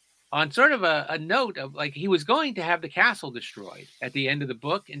ends on sort of a note of like he was going to have the castle destroyed at the end of the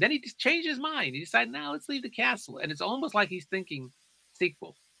book, and then he just changed his mind. He decided, no, let's leave the castle, and it's almost like he's thinking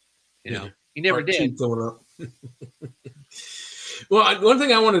sequel. He never did. Well, one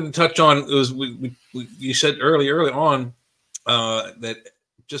thing I wanted to touch on was you said early on that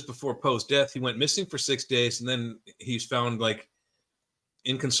just before Poe's death, he went missing for 6 days, and then he's found like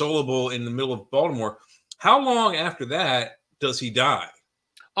inconsolable in the middle of Baltimore. How long after that does he die?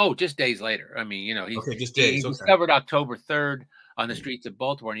 Oh, just days later. I mean, just days. He was discovered October 3rd on the streets of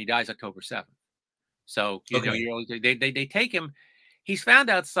Baltimore, and he dies October 7th. So they take him. He's found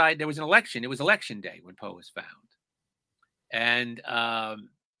outside. There was an election. It was election day when Poe was found. And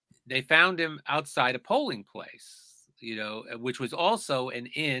they found him outside a polling place, which was also an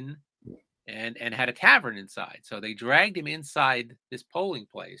inn and had a tavern inside. So they dragged him inside this polling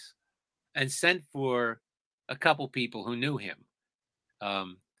place and sent for a couple people who knew him.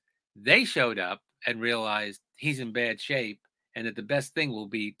 They showed up and realized he's in bad shape and that the best thing will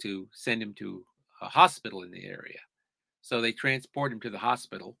be to send him to a hospital in the area. So they transport him to the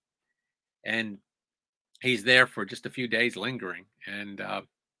hospital, and he's there for just a few days lingering. And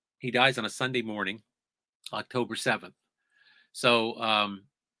he dies on a Sunday morning, October 7th. So,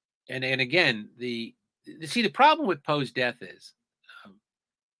 and again, the problem with Poe's death is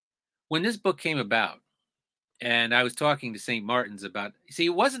when this book came about, and I was talking to St. Martin's about, it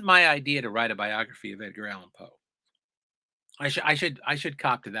wasn't my idea to write a biography of Edgar Allan Poe. I should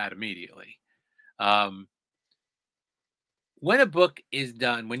cop to that immediately. When a book is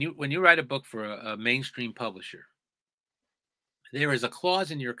done, when you write a book for a mainstream publisher, there is a clause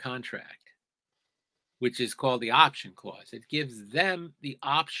in your contract, which is called the option clause. It gives them the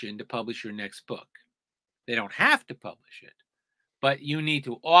option to publish your next book. They don't have to publish it, but you need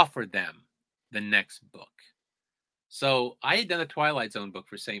to offer them the next book. So I had done a Twilight Zone book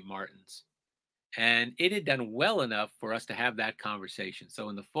for St. Martin's, and it had done well enough for us to have that conversation. So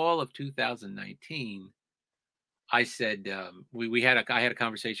in the fall of 2019, I said, I had a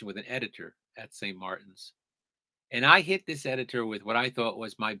conversation with an editor at St. Martin's, and I hit this editor with what I thought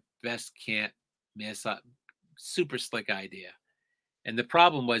was my best can't miss, super slick idea. And the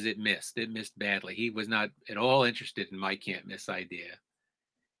problem was it missed badly. He was not at all interested in my can't miss idea.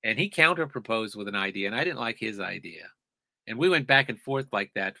 And he counter proposed with an idea, and I didn't like his idea. And we went back and forth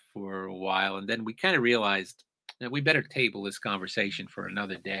like that for a while. And then we kind of realized that we better table this conversation for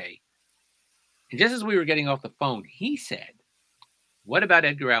another day. And just as we were getting off the phone, he said, "What about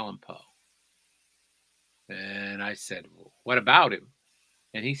Edgar Allan Poe?" And I said, "Well, what about him?"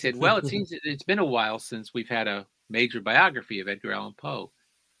 And he said, "Well, it seems it's been a while since we've had a major biography of Edgar Allan Poe."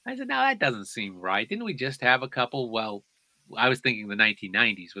 I said, "No, that doesn't seem right. Didn't we just have a couple?" Well, I was thinking the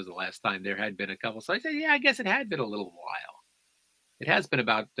 1990s was the last time there had been a couple. So I said, "Yeah, I guess it had been a little while. It has been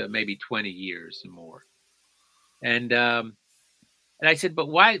about maybe 20 years or more." And I said, "But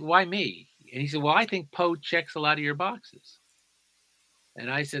why me?" And he said, "Well, I think Poe checks a lot of your boxes." And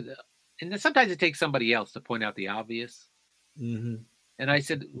I said, and sometimes it takes somebody else to point out the obvious. Mm-hmm. And I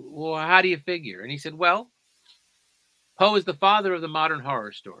said, "Well, how do you figure?" And he said, "Well, Poe is the father of the modern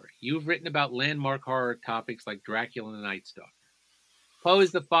horror story. You've written about landmark horror topics like Dracula and the Night Stalker. Poe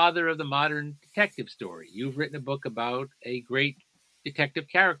is the father of the modern detective story. You've written a book about a great detective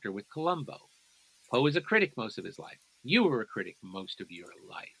character with Columbo. Poe is a critic most of his life. You were a critic most of your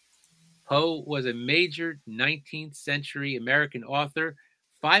life. Poe was a major 19th century American author.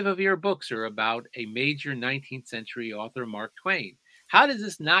 5 of your books are about a major 19th century author, Mark Twain. How does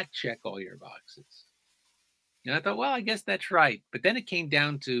this not check all your boxes? And I thought, well, I guess that's right. But then it came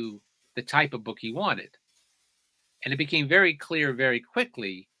down to the type of book he wanted. And it became very clear very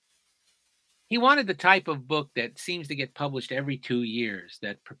quickly. He wanted the type of book that seems to get published every 2 years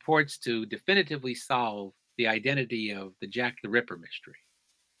that purports to definitively solve the identity of the Jack the Ripper mystery.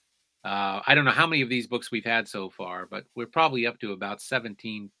 I don't know how many of these books we've had so far, but we're probably up to about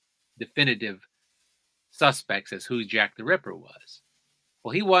 17 definitive suspects as who Jack the Ripper was.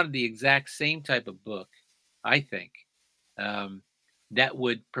 Well, he wanted the exact same type of book, I think, that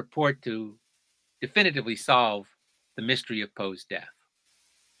would purport to definitively solve the mystery of Poe's death.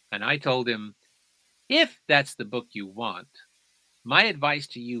 And I told him, if that's the book you want, my advice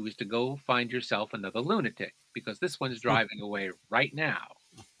to you is to go find yourself another lunatic, because this one's driving away right now.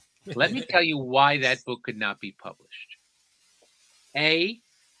 Let me tell you why that book could not be published. A,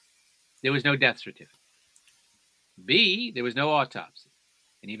 there was no death certificate. B, there was no autopsy.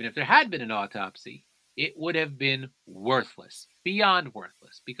 And even if there had been an autopsy, it would have been worthless, beyond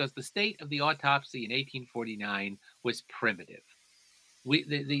worthless, because the state of the autopsy in 1849 was primitive.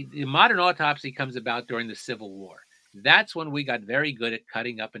 The modern autopsy comes about during the Civil War. That's when we got very good at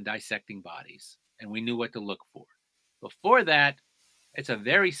cutting up and dissecting bodies, and we knew what to look for. Before that, it's a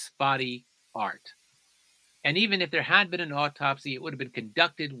very spotty art. And even if there had been an autopsy, it would have been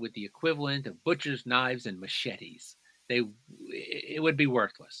conducted with the equivalent of butcher's knives and machetes. It would be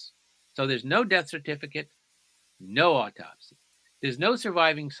worthless. So there's no death certificate, no autopsy. There's no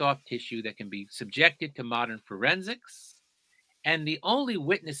surviving soft tissue that can be subjected to modern forensics. And the only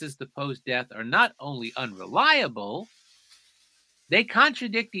witnesses to Poe's death are not only unreliable, they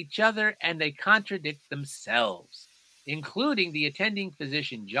contradict each other and they contradict themselves, including the attending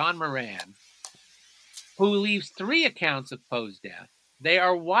physician, John Moran, who leaves 3 accounts of Poe's death. They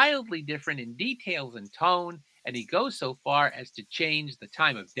are wildly different in details and tone, and he goes so far as to change the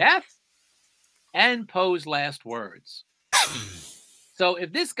time of death and Poe's last words. So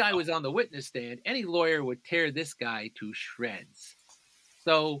if this guy was on the witness stand, any lawyer would tear this guy to shreds.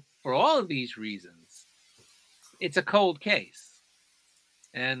 So for all of these reasons, it's a cold case.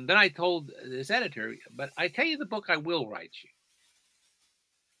 And then I told this editor, but I tell you the book I will write you.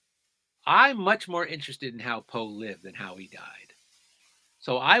 I'm much more interested in how Poe lived than how he died.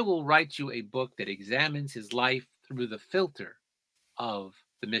 So I will write you a book that examines his life through the filter of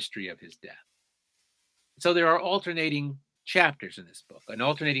the mystery of his death. So there are alternating chapters in this book, an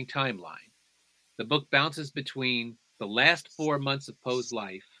alternating timeline. The book bounces between the last 4 months of Poe's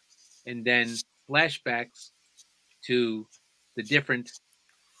life and then flashbacks to the different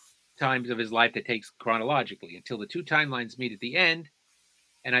times of his life that takes chronologically until the 2 timelines meet at the end.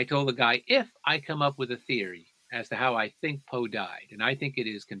 And I told the guy, if I come up with a theory as to how I think Poe died, and I think it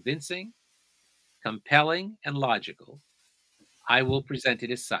is convincing, compelling, and logical, I will present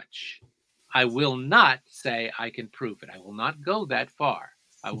it as such. I will not say I can prove it. I will not go that far.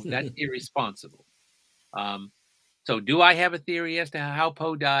 That's irresponsible. So do I have a theory as to how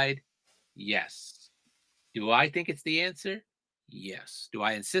Poe died? Yes. Do I think it's the answer? Yes. Do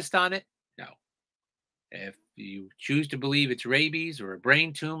I insist on it? No. If you choose to believe it's rabies or a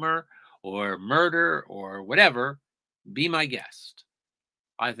brain tumor or murder or whatever, be my guest.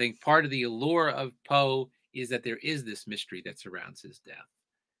 I think part of the allure of Poe is that there is this mystery that surrounds his death.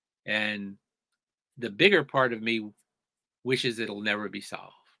 And the bigger part of me wishes it'll never be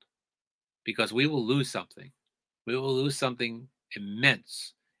solved, because we will lose something. We will lose something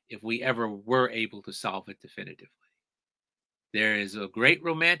immense if we ever were able to solve it definitively. There is a great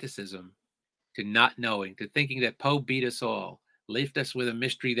romanticism to not knowing, to thinking that Poe beat us all, left us with a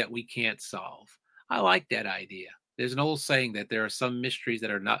mystery that we can't solve. I like that idea. There's an old saying that there are some mysteries that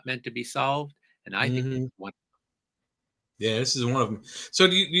are not meant to be solved, and I think it's one. Yeah, this is one of them. So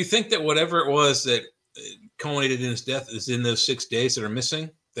do you think that whatever it was that culminated in his death is in those 6 days that are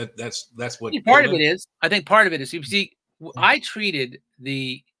missing? That's what part of it is. I think part of it is, you see, I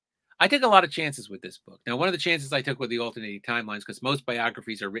took a lot of chances with this book. Now, one of the chances I took with the alternating timelines, because most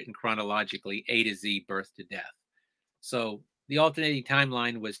biographies are written chronologically, A to Z, birth to death. So the alternating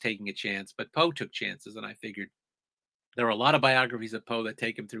timeline was taking a chance, but Poe took chances, and I figured there are a lot of biographies of Poe that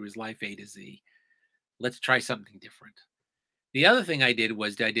take him through his life A to Z. Let's try something different. The other thing I did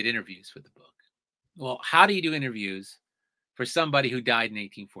was I did interviews for the book. Well, how do you do interviews for somebody who died in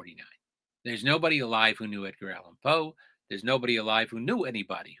 1849? There's nobody alive who knew Edgar Allan Poe. There's nobody alive who knew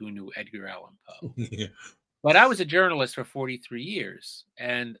anybody who knew Edgar Allan Poe. Yeah. But I was a journalist for 43 years,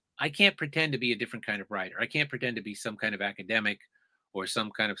 and I can't pretend to be a different kind of writer. I can't pretend to be some kind of academic or some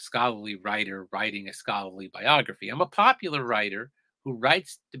kind of scholarly writer writing a scholarly biography. I'm a popular writer who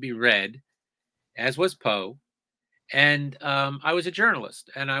writes to be read, as was Poe. And I was a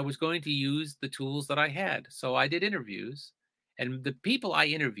journalist, and I was going to use the tools that I had. So I did interviews, and the people I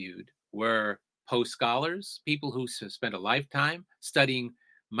interviewed were Poe scholars, people who spent a lifetime studying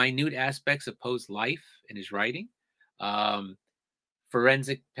minute aspects of Poe's life and his writing, um,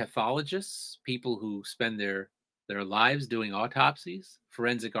 forensic pathologists, people who spend their lives doing autopsies,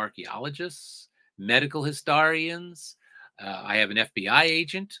 forensic archaeologists, medical historians. I have an FBI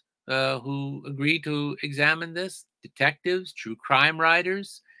agent who agreed to examine this, detectives, true crime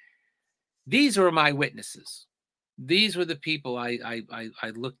writers. These were my witnesses. These were the people I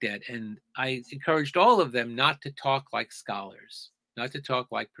looked at, and I encouraged all of them not to talk like scholars, not to talk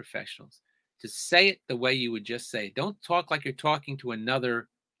like professionals, to say it the way you would just say it. Don't talk like you're talking to another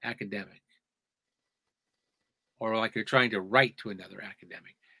academic or like you're trying to write to another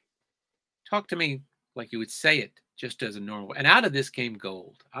academic. Talk to me like you would say it just as a normal. And out of this came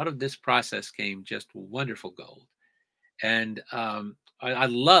gold. Out of this process came just wonderful gold. And I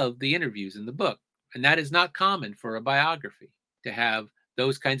love the interviews in the book. And that is not common for a biography, to have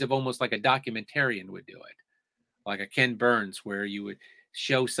those kinds of, almost like a documentarian would do it, like a Ken Burns, where you would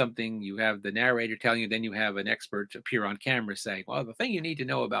show something, you have the narrator telling you, then you have an expert appear on camera saying, well, the thing you need to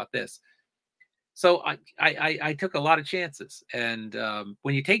know about this. So I took a lot of chances. And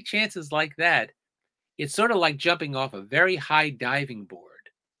when you take chances like that, it's sort of like jumping off a very high diving board.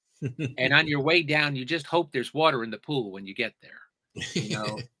 And on your way down, you just hope there's water in the pool when you get there. You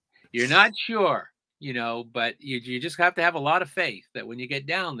know, you're not sure, you know, but you just have to have a lot of faith that when you get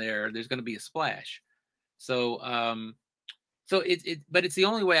down there, there's going to be a splash. So, but it's the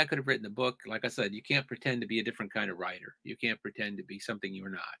only way I could have written the book. Like I said, you can't pretend to be a different kind of writer. You can't pretend to be something you're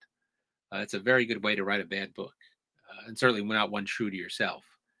not. It's a very good way to write a bad book, and certainly not one true to yourself.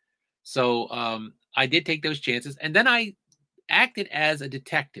 So I did take those chances, and then I acted as a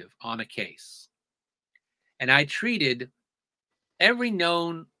detective on a case, and I treated every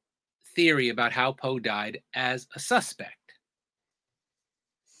known theory about how Poe died as a suspect.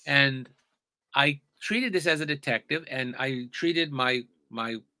 And I treated this as a detective, and I treated my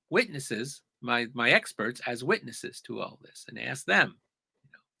witnesses, my experts, as witnesses to all this, and asked them,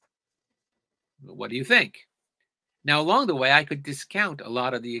 you know, what do you think? Now, along the way, I could discount a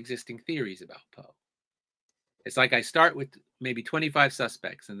lot of the existing theories about Poe. It's like I start with maybe 25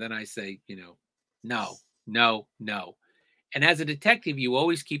 suspects, and then I say, you know, no, no, no. And as a detective, you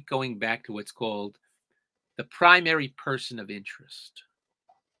always keep going back to what's called the primary person of interest.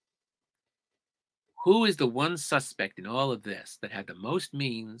 Who is the one suspect in all of this that had the most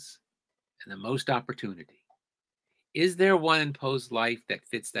means and the most opportunity? Is there one in Poe's life that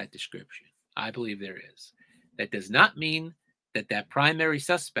fits that description? I believe there is. That does not mean that that primary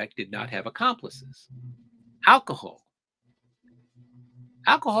suspect did not have accomplices. Alcohol.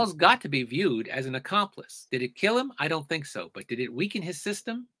 Alcohol's got to be viewed as an accomplice. Did it kill him? I don't think so. But did it weaken his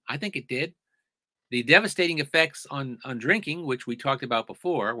system? I think it did. The devastating effects on drinking, which we talked about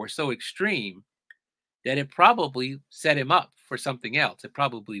before, were so extreme that it probably set him up for something else. It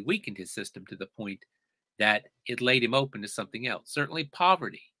probably weakened his system to the point that it laid him open to something else. Certainly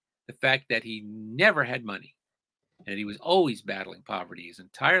poverty, the fact that he never had money and he was always battling poverty his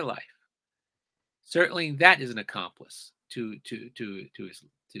entire life. Certainly that is an accomplice to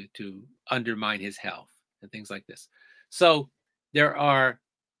undermine his health and things like this. So there are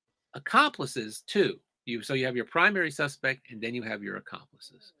accomplices too. So you have your primary suspect, and then you have your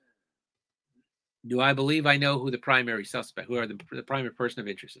accomplices. Do I believe I know who the primary suspect, who are the primary person of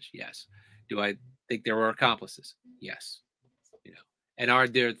interest is? Yes. Do I think there are accomplices? Yes. You know, and are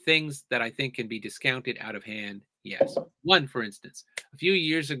there things that I think can be discounted out of hand? Yes. One, for instance, a few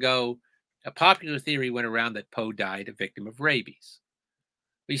years ago, a popular theory went around that Poe died a victim of rabies.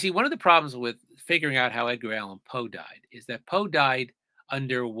 But you see, one of the problems with figuring out how Edgar Allan Poe died is that Poe died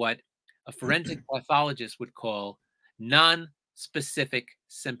under what a forensic pathologist would call non-specific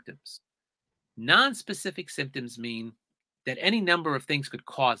symptoms. Non-specific symptoms mean that any number of things could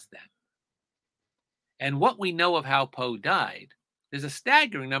cause them. And what we know of how Poe died, there's a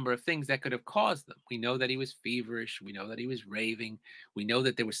staggering number of things that could have caused them. We know that he was feverish. We know that he was raving. We know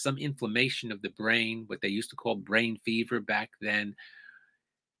that there was some inflammation of the brain, what they used to call brain fever back then.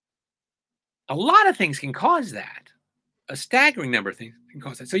 A lot of things can cause that. A staggering number of things can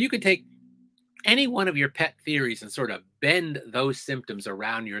cause that. So you could take any one of your pet theories and sort of bend those symptoms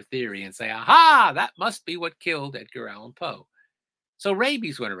around your theory and say, aha, that must be what killed Edgar Allan Poe. So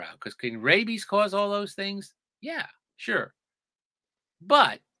rabies went around because can rabies cause all those things? Yeah, sure.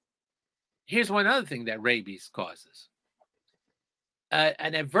 But here's one other thing that rabies causes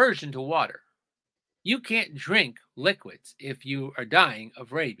an aversion to water. You can't drink liquids if you are dying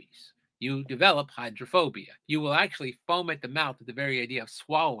of rabies. You develop hydrophobia. You will actually foam at the mouth at the very idea of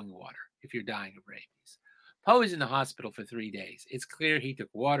swallowing water if you're dying of rabies. Poe is in the hospital for 3 days. It's clear he took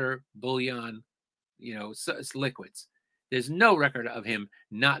water, bouillon, liquids. There's no record of him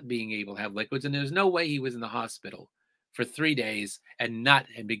not being able to have liquids, and there's no way he was in the hospital for 3 days and not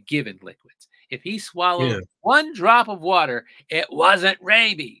had been given liquids. If he swallowed one drop of water, it wasn't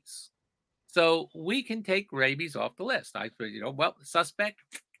rabies. So we can take rabies off the list. Suspect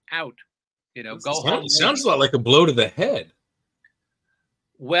out. Go home. Sounds a lot like a blow to the head.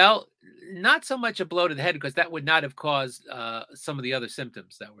 Well, not so much a blow to the head, because that would not have caused some of the other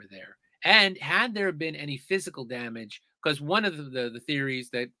symptoms that were there. And had there been any physical damage, because one of the theories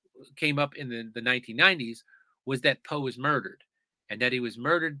that came up in the 1990s was that Poe was murdered, and that he was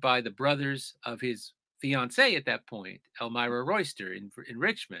murdered by the brothers of his fiancée at that point, Elmira Royster in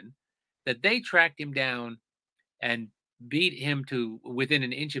Richmond, that they tracked him down and beat him to within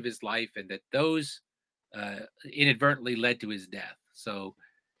an inch of his life, and that those inadvertently led to his death. So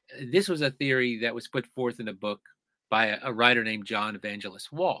this was a theory that was put forth in a book by a writer named John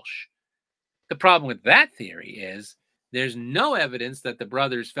Evangelist Walsh. The problem with that theory is there's no evidence that the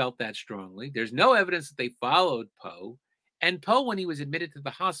brothers felt that strongly. There's no evidence that they followed Poe. And Poe, when he was admitted to the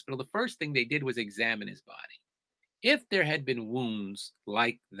hospital, the first thing they did was examine his body. If there had been wounds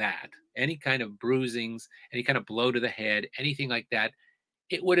like that, any kind of bruisings, any kind of blow to the head, anything like that,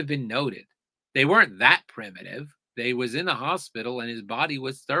 it would have been noted. They weren't that primitive. They was in the hospital and his body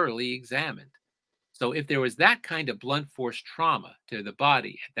was thoroughly examined. So if there was that kind of blunt force trauma to the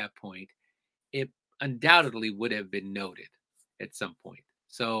body at that point, it undoubtedly would have been noted at some point.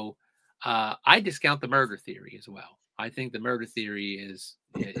 So I discount the murder theory as well. I think the murder theory is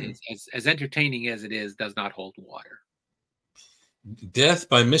as entertaining as it is, does not hold water. Death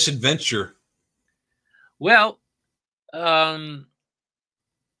by misadventure. Well, one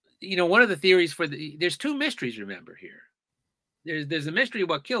of the theories there's two mysteries, remember, here. There's a mystery of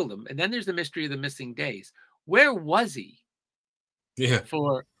what killed him, and then there's the mystery of the missing days. Where was he? Yeah.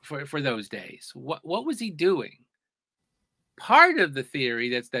 For those days, what was he doing? Part of the theory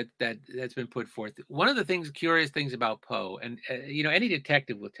that's been put forth. One of the curious things about Poe, and any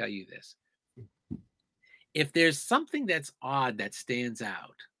detective will tell you this: if there's something that's odd that stands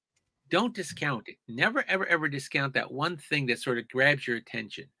out, don't discount it. Never, ever, ever discount that one thing that sort of grabs your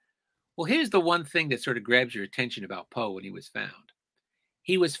attention. Well, here's the one thing that sort of grabs your attention about Poe when he was found.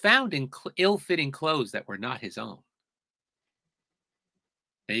 He was found in ill-fitting clothes that were not his own.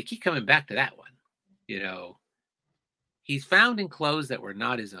 Now, you keep coming back to that one. He's found in clothes that were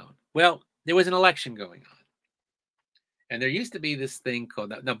not his own. Well, there was an election going on. And there used to be this thing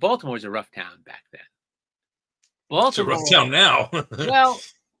called, now Baltimore was a rough town back then. Baltimore, it's a rough town now. Well,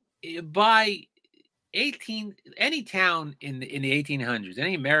 by any town in the 1800s,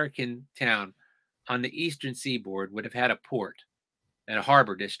 any American town on the eastern seaboard would have had a port and a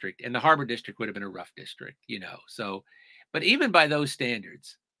harbor district, and the harbor district would have been a rough district, So, but even by those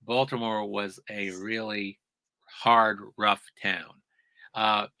standards, Baltimore was a really hard, rough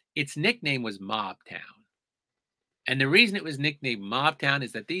town. Its nickname was Mob Town. And the reason it was nicknamed Mob Town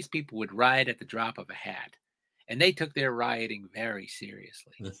is that these people would riot at the drop of a hat. And they took their rioting very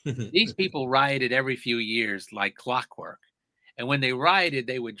seriously. These people rioted every few years like clockwork. And when they rioted,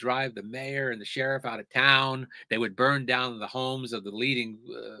 they would drive the mayor and the sheriff out of town. They would burn down the homes of the leading,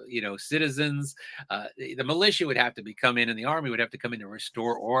 citizens. The militia would have to come in, and the army would have to come in to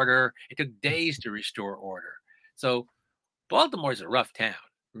restore order. It took days to restore order. So Baltimore's a rough town,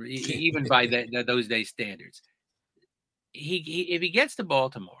 even by those days' standards. If he gets to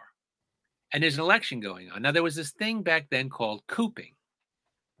Baltimore, and there's an election going on. Now, there was this thing back then called cooping.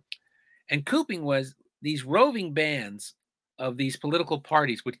 And cooping was these roving bands of these political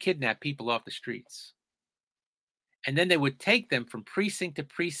parties would kidnap people off the streets. And then they would take them from precinct to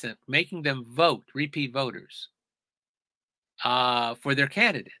precinct, making them vote, repeat voters, for their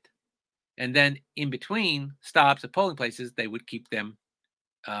candidate. And then in between stops at polling places, they would keep them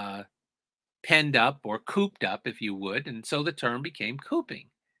penned up or cooped up, if you would. And so the term became cooping.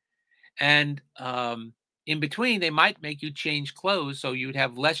 And in between, they might make you change clothes so you'd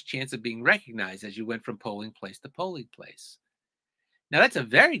have less chance of being recognized as you went from polling place to polling place. Now, that's a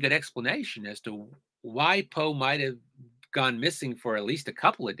very good explanation as to why Poe might have gone missing for at least a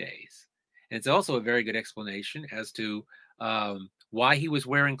couple of days. And it's also a very good explanation as to why he was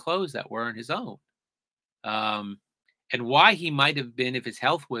wearing clothes that weren't his own. And why he might have been, if his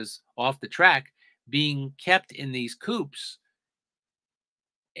health was off the track, being kept in these coops.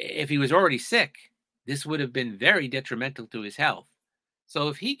 If he was already sick, this would have been very detrimental to his health. So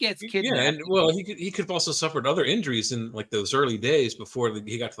if he gets kidnapped, yeah, and well, he could have also suffered other injuries in like those early days before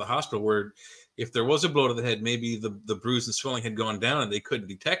he got to the hospital, where if there was a blow to the head, maybe the bruise and swelling had gone down and they couldn't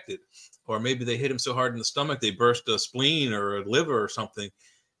detect it, or maybe they hit him so hard in the stomach they burst a spleen or a liver or something.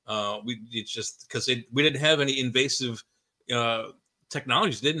 It's just because we didn't have any invasive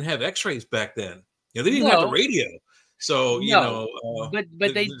technologies, didn't have X-rays back then. They didn't even have the radio. So but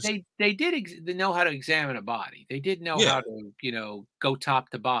they did know how to examine a body. They did know how to go top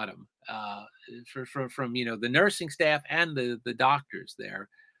to bottom. From the nursing staff and the doctors there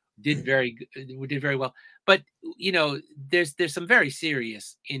did very well. But there's some very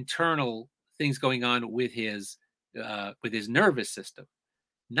serious internal things going on with his nervous system.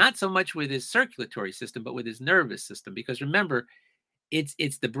 Not so much with his circulatory system, but with his nervous system. Because remember, it's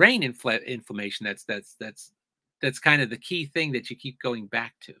the brain inflammation that's kind of the key thing that you keep going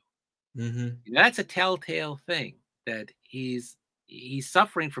back to. Mm-hmm. That's a telltale thing that he's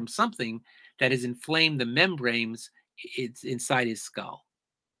suffering from something that has inflamed the membranes inside his skull,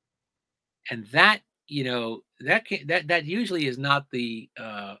 and that that usually is not the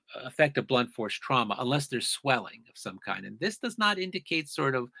effect of blunt force trauma unless there's swelling of some kind, and this does not indicate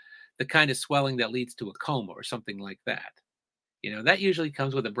sort of the kind of swelling that leads to a coma or something like that. That usually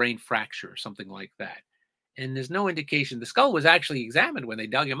comes with a brain fracture or something like that. And there's no indication. The skull was actually examined when they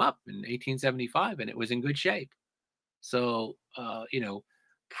dug him up in 1875, and it was in good shape. So,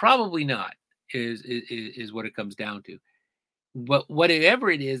 probably not is what it comes down to. But whatever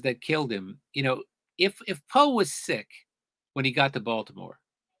it is that killed him, if Poe was sick when he got to Baltimore,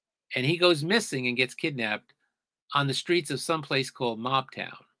 and he goes missing and gets kidnapped on the streets of some place called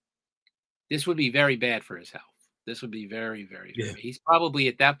Mobtown, this would be very bad for his health. This would be very, very, very. He's probably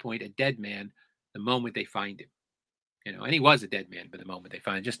at that point a dead man the moment they find him, and he was a dead man by the moment they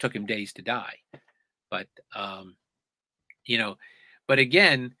find him. It just took him days to die. But, but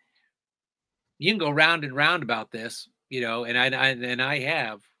again, you can go round and round about this, and I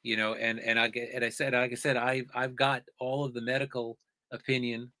have, and I said, like I said, I've got all of the medical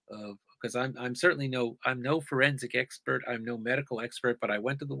opinion of, because I'm certainly I'm no forensic expert. I'm no medical expert, but I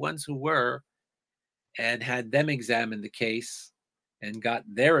went to the ones who were and had them examine the case and got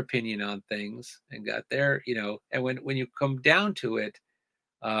their opinion on things and got their, and when you come down to it,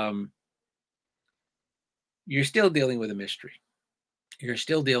 you're still dealing with a mystery. You're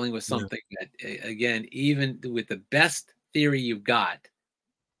still dealing with something that, again, even with the best theory you've got,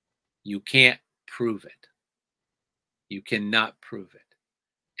 you can't prove it. You cannot prove it.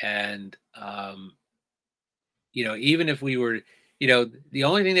 And, even if we were, the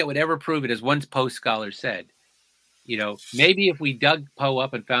only thing that would ever prove it, as one Poe scholar said, maybe if we dug Poe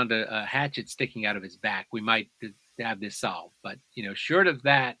up and found a hatchet sticking out of his back, we might have this solved. But, short of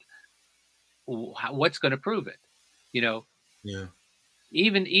that, what's going to prove it?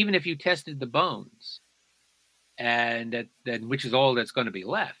 Even if you tested the bones, and that which is all that's going to be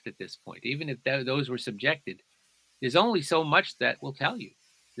left at this point, even if those were subjected, there's only so much that will tell you.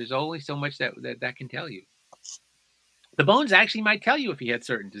 There's only so much that can tell you. The bones actually might tell you if he had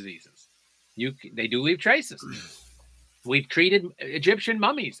certain diseases. They do leave traces. We've treated Egyptian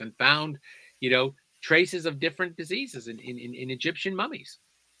mummies and found, traces of different diseases in Egyptian mummies.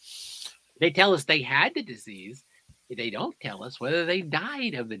 They tell us they had the disease. They don't tell us whether they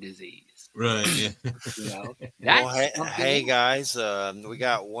died of the disease. Right. Yeah. Hey guys, we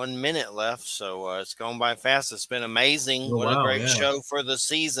got 1 minute left, so it's going by fast. It's been amazing. Oh, what a great show for the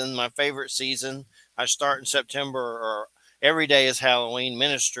season. My favorite season. I start in September, or every day is Halloween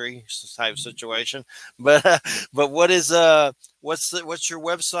ministry type situation. But what is what's your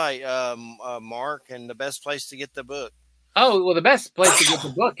website, Mark, and the best place to get the book? Oh, well, the best place to get the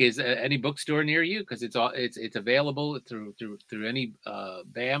book is any bookstore near you, because it's available through any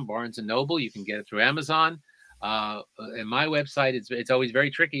BAM, Barnes and Noble. You can get it through Amazon. And my website, it's always very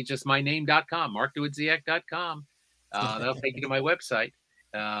tricky. It's just my name.com, markdawidziak.com. That'll take you to my website.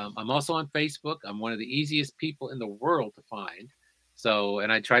 I'm also on Facebook. I'm one of the easiest people in the world to find. So,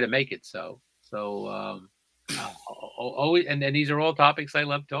 and I try to make it so. Always, and these are all topics I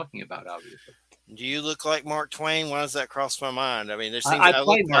love talking about, obviously. Do you look like Mark Twain? Why does that cross my mind? I mean, I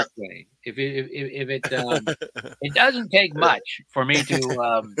play Mark Twain. If it it doesn't take much for me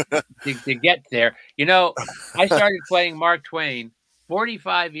to get there. I started playing Mark Twain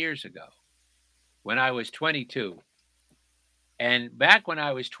 45 years ago when I was 22. And back when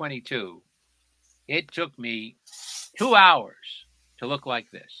I was 22, It took me 2 hours to look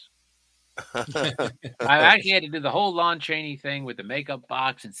like this. I actually had to do the whole Lon Chaney thing with the makeup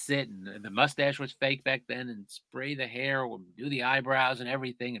box and sit, and the mustache was fake back then, and spray the hair, or do the eyebrows and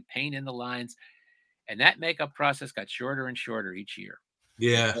everything, and paint in the lines. And that makeup process got shorter and shorter each year.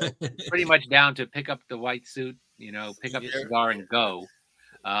 Yeah. So pretty much down to pick up the white suit, pick up the cigar and go.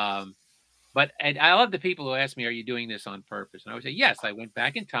 And I love the people who ask me, "Are you doing this on purpose?" And I would say, "Yes, I went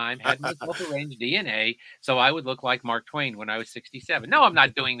back in time, had myself arranged DNA so I would look like Mark Twain when I was 67. No, I'm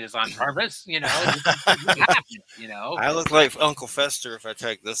not doing this on purpose. It happened, I look like Uncle Fester if I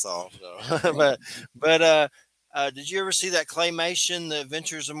take this off. So. but did you ever see that claymation, The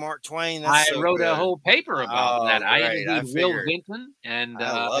Adventures of Mark Twain? That's I wrote a whole paper about that. Great. I interviewed Will Vinton, and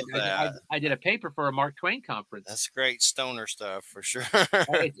I love that. I did a paper for a Mark Twain conference. That's great stoner stuff for sure.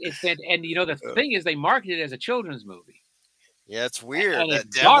 And the thing is, they marketed it as a children's movie. Yeah, it's weird. And that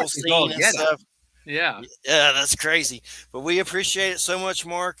it's devil dark scene and stuff. Yeah, that's crazy. But we appreciate it so much,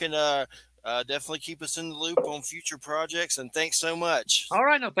 Mark, and definitely keep us in the loop on future projects. And thanks so much. All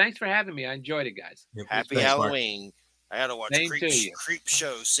right, no, thanks for having me. I enjoyed it, guys. Yep, Happy Halloween. Mark. I had to watch Creep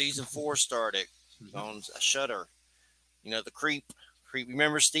Show. Season 4 started on Shudder. The Creep.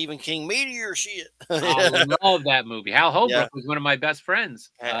 Remember Stephen King Meteor shit? I love that movie. Hal Holbrook was one of my best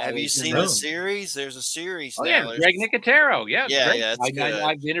friends. Have you seen the series? There's a series. Oh, yeah, Greg Nicotero. Yeah,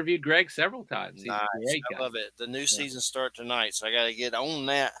 I've interviewed Greg several times. Nice. I love it. The new season start tonight, so I got to get on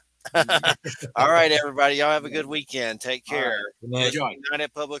that. All right, everybody. Y'all have a good weekend. Take care. Right.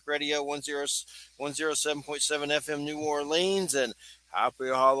 United Public Radio 107.7 FM New Orleans, and happy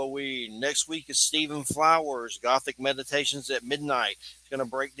Halloween. Next week is Stephen Flowers, Gothic Meditations at Midnight. He's going to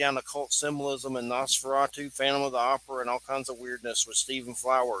break down occult symbolism and Nosferatu, Phantom of the Opera, and all kinds of weirdness with Stephen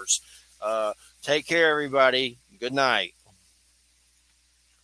Flowers. Take care, everybody. Good night.